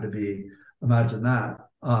happen to be, imagine that,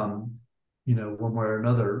 one way or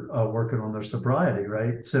another, working on their sobriety,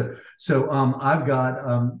 right? So I've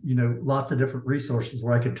got, lots of different resources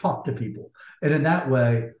where I can talk to people. And in that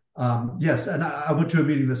way, yes. And I went to a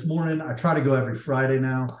meeting this morning. I try to go every Friday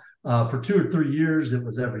now. For 2 or 3 years, it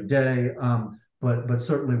was every day. But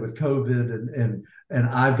certainly with COVID and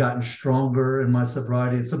I've gotten stronger in my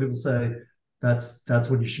sobriety. And some people say that's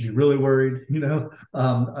when you should be really worried.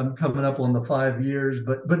 I'm coming up on the 5 years,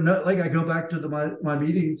 but no, I go back to my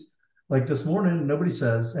meetings. Like this morning, nobody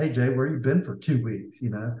says, "Hey Jay, where you been for 2 weeks?"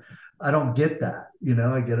 I don't get that.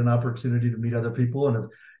 I get an opportunity to meet other people,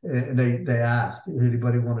 and they ask,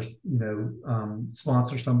 anybody want to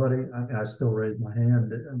sponsor somebody? I still raise my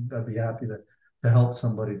hand, and I'd be happy to help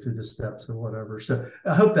somebody through the steps or whatever. So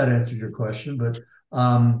I hope that answered your question, but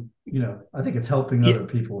I think it's helping other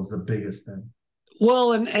people is the biggest thing.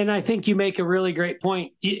 Well, and I think you make a really great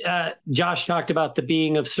point. Josh talked about the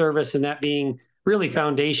being of service, and that being really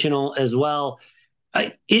foundational as well.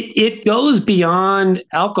 It goes beyond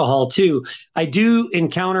alcohol too. I do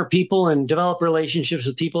encounter people and develop relationships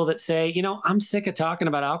with people that say, I'm sick of talking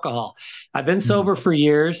about alcohol. I've been sober for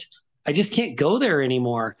years. I just can't go there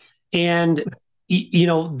anymore. And,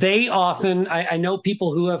 they often, I know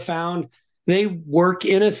people who have found they work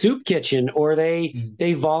in a soup kitchen, or they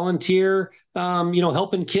volunteer,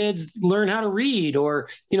 helping kids learn how to read, or,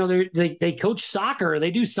 they coach soccer,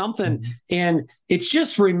 they do something. And it's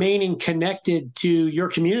just remaining connected to your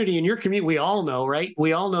community. And your community, we all know, right?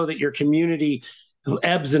 We all know that your community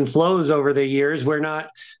ebbs and flows over the years.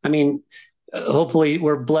 Hopefully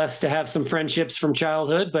we're blessed to have some friendships from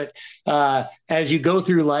childhood, but as you go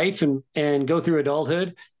through life and go through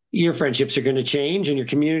adulthood, your friendships are going to change and your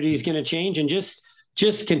community is going to change, and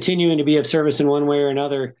just continuing to be of service in one way or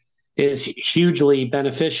another is hugely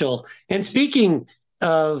beneficial. And speaking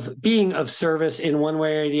of being of service in one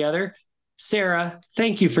way or the other, Sarah,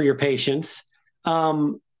 thank you for your patience.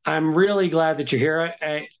 I'm really glad that you're here,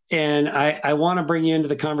 and I want to bring you into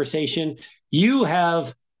the conversation. You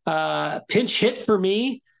have pinch hit for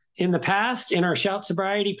me in the past in our SHOUT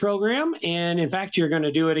Sobriety program, and in fact, you're going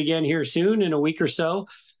to do it again here soon in a week or so,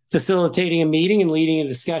 facilitating a meeting and leading a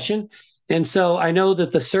discussion. And so I know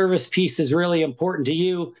that the service piece is really important to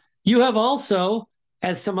you. You have also,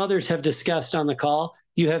 as some others have discussed on the call,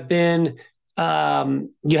 you have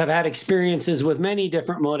had experiences with many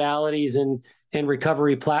different modalities and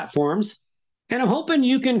recovery platforms. And I'm hoping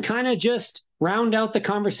you can kind of just round out the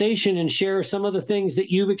conversation and share some of the things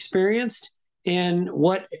that you've experienced and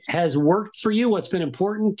what has worked for you, what's been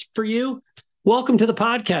important for you. Welcome to the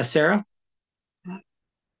podcast, Sarah.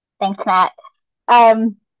 Thanks, Matt.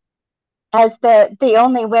 As the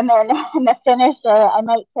only women in the finisher, I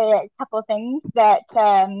might say a couple things that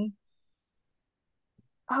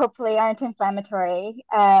hopefully aren't inflammatory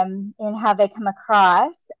in how they come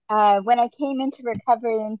across. When I came into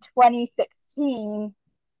recovery in 2016,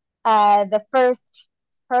 the first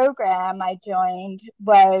program I joined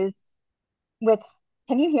was with,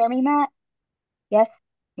 can you hear me, Matt? Yes?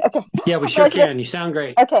 Okay. Yeah, we sure can. You sound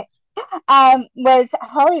great. Okay. Was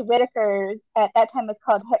Holly Whitaker's, at that time was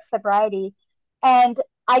called HIP Sobriety. And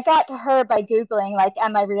I got to her by Googling, like,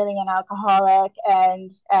 am I really an alcoholic?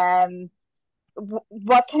 And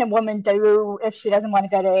what can a woman do if she doesn't want to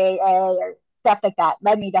go to AA or stuff like that?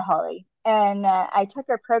 Led me to Holly. And I took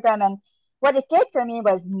her program, and what it did for me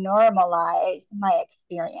was normalize my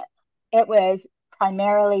experience. It was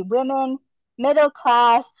primarily women, middle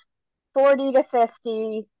class, 40 to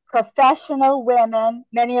 50, professional women,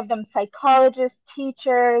 many of them psychologists,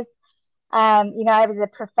 teachers. I was a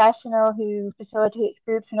professional who facilitates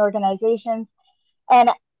groups and organizations. And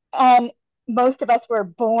most of us were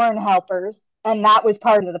born helpers, and that was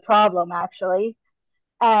part of the problem, actually.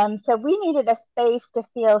 So we needed a space to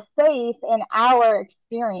feel safe in our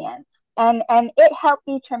experience. And it helped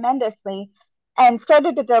me tremendously, and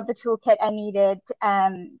started to build the toolkit I needed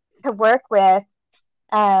to work with.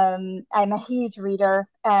 I'm a huge reader.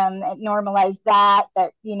 It normalized that,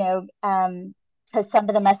 because some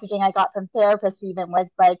of the messaging I got from therapists even was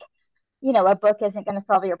like, a book isn't going to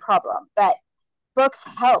solve your problem. But books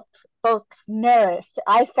helped, books nourished.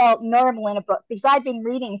 I felt normal in a book because I'd been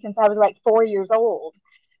reading since I was like 4 years old.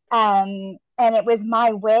 And it was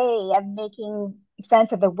my way of making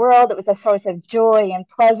sense of the world. It was a source of joy and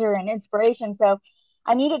pleasure and inspiration. So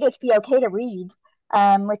I needed it to be okay to read,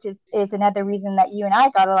 which is another reason that you and I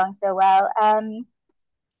got along so well.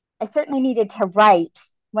 I certainly needed to write.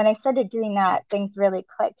 When I started doing that, things really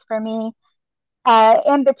clicked for me.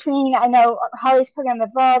 In between, I know Holly's program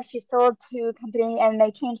evolved. She sold to a company and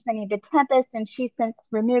they changed the name to Tempest, and she's since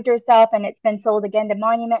removed herself, and it's been sold again to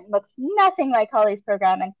Monument and looks nothing like Holly's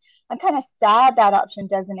program. And I'm kind of sad that option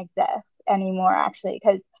doesn't exist anymore, actually,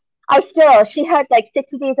 because she had like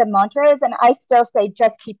 60 days of mantras, and I still say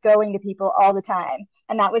just keep going to people all the time.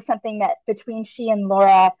 And that was something that between she and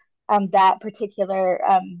Laura, that particular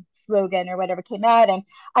slogan or whatever came out, and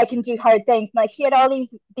I can do hard things. Like she had all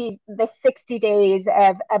the 60 days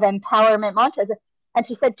of empowerment mantras, and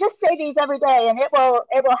she said, just say these every day and it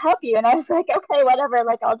will help you. And I was like, okay, whatever,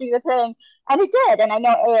 like I'll do the thing. And it did. And I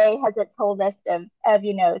know AA has its whole list of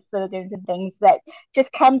slogans and things that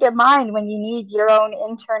just come to mind when you need your own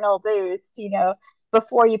internal boost,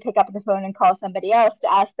 before you pick up the phone and call somebody else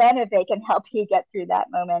to ask them if they can help you get through that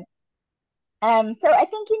moment. So I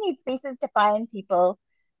think you need spaces to find people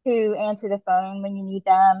who answer the phone when you need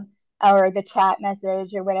them, or the chat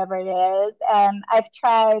message or whatever it is. I've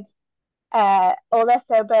tried, Ola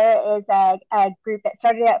Sober is a group that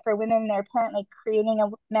started out for women. They're apparently creating a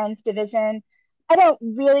men's division. I don't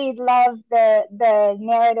really love the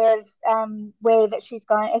narrative way that she's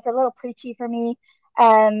gone. It's a little preachy for me,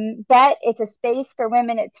 but it's a space for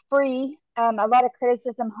women. It's free. A lot of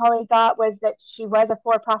criticism Holly got was that she was a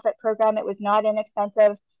for-profit program. It was not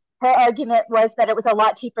inexpensive. her argument was that it was a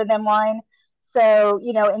lot cheaper than wine. So,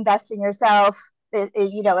 invest in yourself.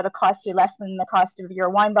 It'll cost you less than the cost of your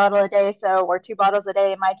wine bottle a day. So, or 2 bottles a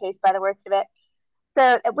day in my case, by the worst of it.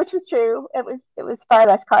 So, which was true. It was far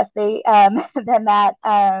less costly than that.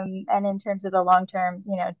 And in terms of the long term,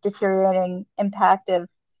 deteriorating impact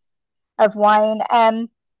of wine.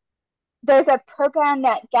 There's a program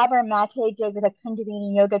that Gabor Mate did with a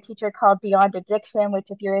Kundalini yoga teacher called Beyond Addiction,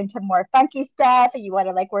 which if you're into more funky stuff and you want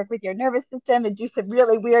to like work with your nervous system and do some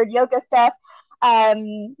really weird yoga stuff,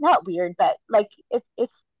 not weird, but like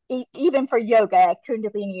it's even for yoga,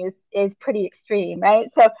 Kundalini is pretty extreme,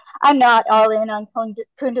 right? So I'm not all in on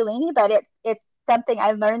Kundalini, but it's something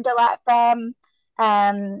I learned a lot from.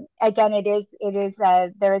 Again,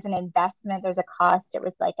 there is an investment, there's a cost. It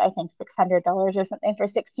was like, I think $600 or something for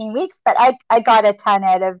 16 weeks, but I got a ton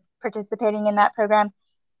out of participating in that program.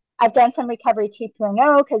 I've done some Recovery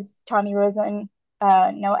 2.0 because Tommy Rosen,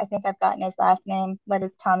 no, I think I've gotten his last name. What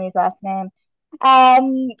is Tommy's last name?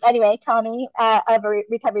 Anyway, Tommy of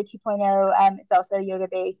Recovery 2.0 is also yoga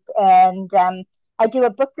based, and I do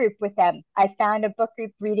a book group with them. I found a book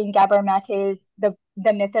group reading Gabor Mate's The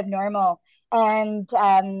Myth of Normal, and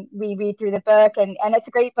we read through the book, and it's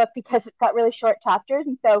a great book because it's got really short chapters,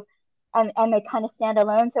 and so and they kind of stand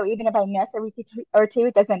alone. So even if I miss a week or two,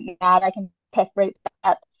 it doesn't matter. I can pick right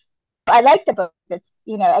up. I like the book. It's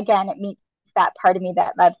again, it meets that part of me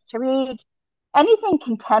that loves to read. Anything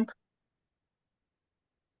contemporary.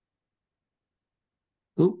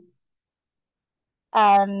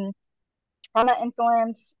 Trauma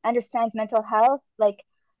informed, understands mental health. Like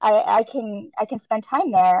I can spend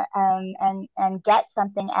time there and get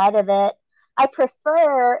something out of it. I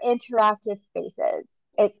prefer interactive spaces.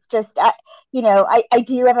 It's just I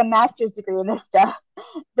do have a master's degree in this stuff.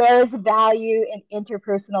 There's value in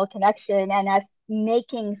interpersonal connection and us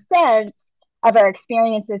making sense of our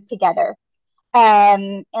experiences together.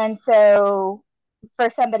 And so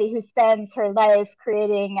for somebody who spends her life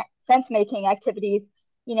creating sense-making activities,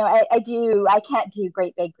 I can't do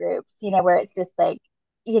great big groups, where it's just like,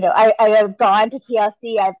 I have gone to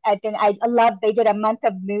TLC. I love, they did a month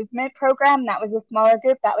of movement program. That was a smaller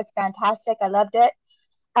group. That was fantastic. I loved it.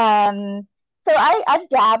 So I've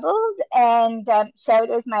dabbled, and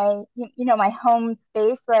SHOUT is my, my home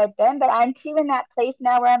space where I've been, but I'm too in that place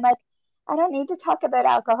now where I'm like, I don't need to talk about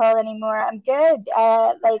alcohol anymore. I'm good.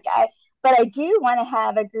 But I do want to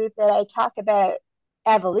have a group that I talk about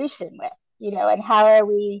evolution with, and how are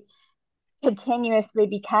we continuously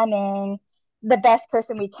becoming the best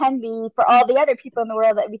person we can be for all the other people in the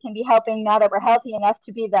world that we can be helping now that we're healthy enough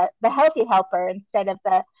to be the healthy helper instead of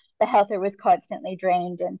the helper was constantly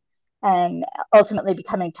drained and ultimately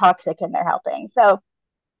becoming toxic in their helping. So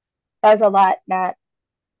that was a lot, Matt.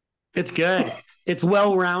 It's good. It's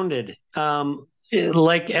well-rounded. The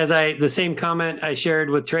same comment I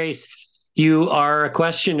shared with Trace, you are a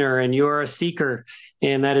questioner and you're a seeker,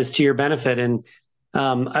 and that is to your benefit. And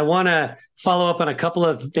I want to follow up on a couple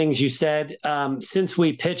of things you said. Since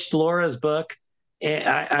we pitched Laura's book,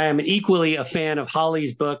 I am equally a fan of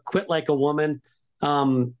Holly's book, Quit Like a Woman.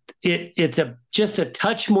 It's just a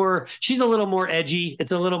touch more, she's a little more edgy.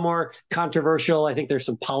 It's a little more controversial. I think there's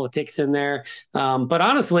some politics in there. But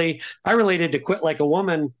honestly, I related to Quit Like a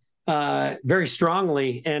Woman very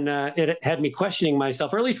strongly, and it had me questioning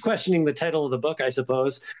myself, or at least questioning the title of the book, I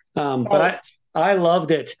suppose. But I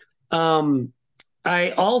loved it.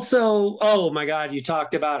 I also, oh my God, you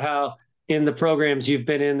talked about how in the programs you've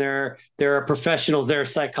been in there are professionals, there are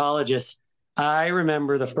psychologists. I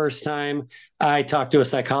remember the first time I talked to a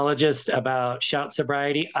psychologist about SHOUT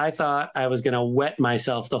Sobriety, I thought I was going to wet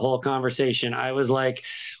myself the whole conversation. I was like,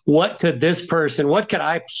 what could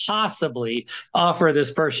I possibly offer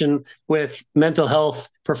this person with mental health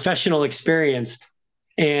professional experience?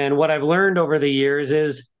 And what I've learned over the years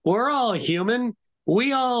is we're all human.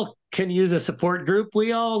 We all can use a support group.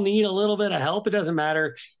 We all need a little bit of help. It doesn't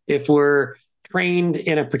matter if we're trained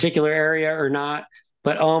in a particular area or not.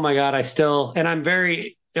 But oh my God, I'm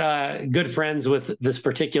very good friends with this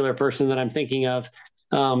particular person that I'm thinking of.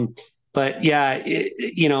 But yeah,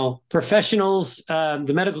 professionals,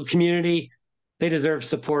 the medical community, they deserve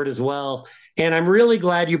support as well. And I'm really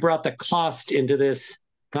glad you brought the cost into this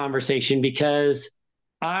conversation, because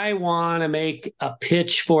I want to make a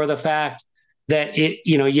pitch for the fact that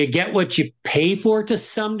you get what you pay for to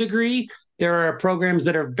some degree. There are programs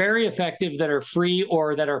that are very effective that are free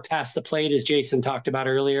or that are past the plate, as Jason talked about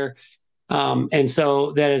earlier. And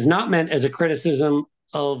so that is not meant as a criticism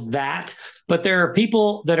of that, but there are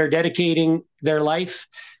people that are dedicating their life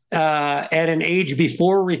at an age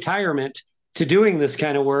before retirement to doing this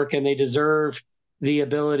kind of work, and they deserve the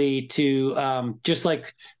ability to, just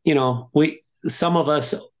like, some of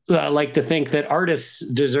us like to think that artists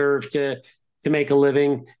deserve to make a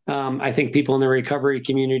living. I think people in the recovery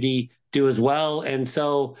community do as well. And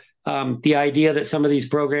so the idea that some of these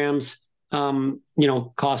programs,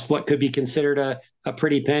 cost what could be considered a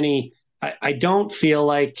pretty penny, I don't feel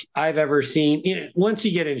like I've ever seen, once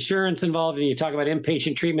you get insurance involved and you talk about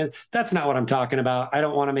inpatient treatment, that's not what I'm talking about. I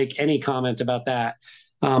don't want to make any comment about that.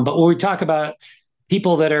 But when we talk about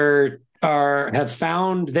people that have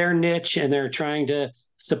found their niche and they're trying to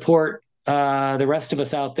support the rest of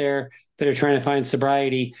us out there that are trying to find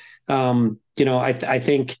sobriety, I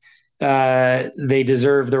think they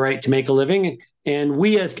deserve the right to make a living. And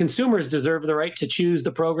we as consumers deserve the right to choose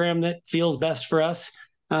the program that feels best for us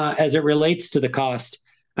as it relates to the cost.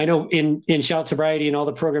 I know in SHOUT Sobriety and all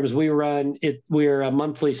the programs we run, we're a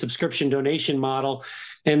monthly subscription donation model.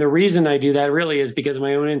 And the reason I do that really is because of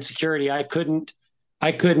my own insecurity. I couldn't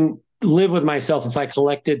live with myself if I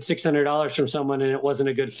collected $600 from someone and it wasn't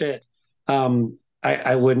a good fit.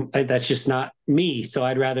 I wouldn't, that's just not me. So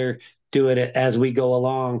I'd rather do it as we go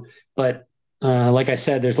along. But like I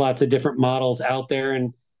said, there's lots of different models out there,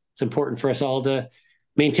 and it's important for us all to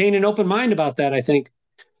maintain an open mind about that, I think.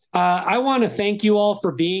 I want to thank you all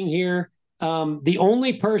for being here. The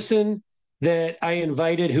only person that I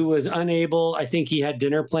invited who was unable, I think he had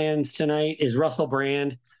dinner plans tonight, is Russell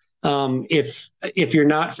Brand. If you're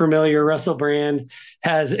not familiar, Russell Brand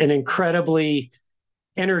has an incredibly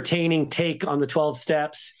entertaining take on the 12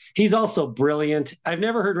 steps. He's also brilliant. I've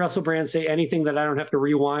never heard Russell Brand say anything that I don't have to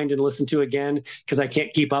rewind and listen to again because I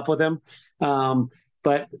can't keep up with him.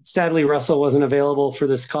 But sadly, Russell wasn't available for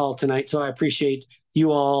this call tonight. So I appreciate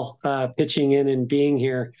you all pitching in and being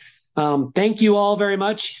here. Thank you all very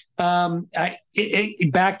much. Back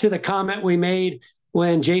to the comment we made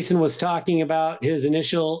when Jason was talking about his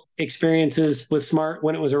initial experiences with SMART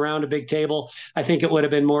when it was around a big table. I think it would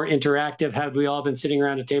have been more interactive had we all been sitting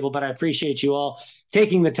around a table, but I appreciate you all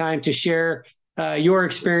taking the time to share your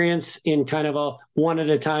experience in kind of a one at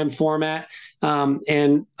a time format.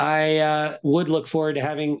 And I would look forward to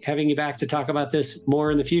having you back to talk about this more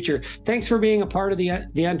in the future. Thanks for being a part of the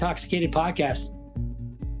Untoxicated podcast.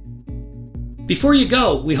 Before you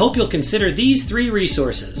go, we hope you'll consider these 3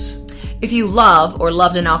 resources. If you love or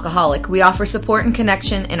loved an alcoholic, we offer support and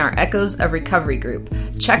connection in our Echoes of Recovery group.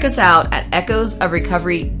 Check us out at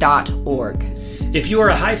echoesofrecovery.org. If you are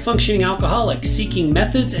a high-functioning alcoholic seeking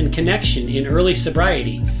methods and connection in early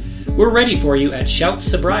sobriety, we're ready for you at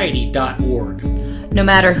shoutsobriety.org. No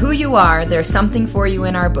matter who you are, there's something for you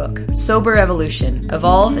in our book, Sober Evolution.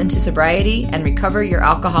 Evolve into sobriety and recover your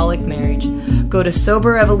alcoholic marriage. Go to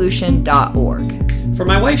soberevolution.org. For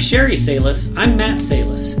my wife, Sherry Salis, I'm Matt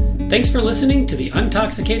Salis. Thanks for listening to the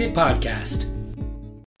Untoxicated Podcast.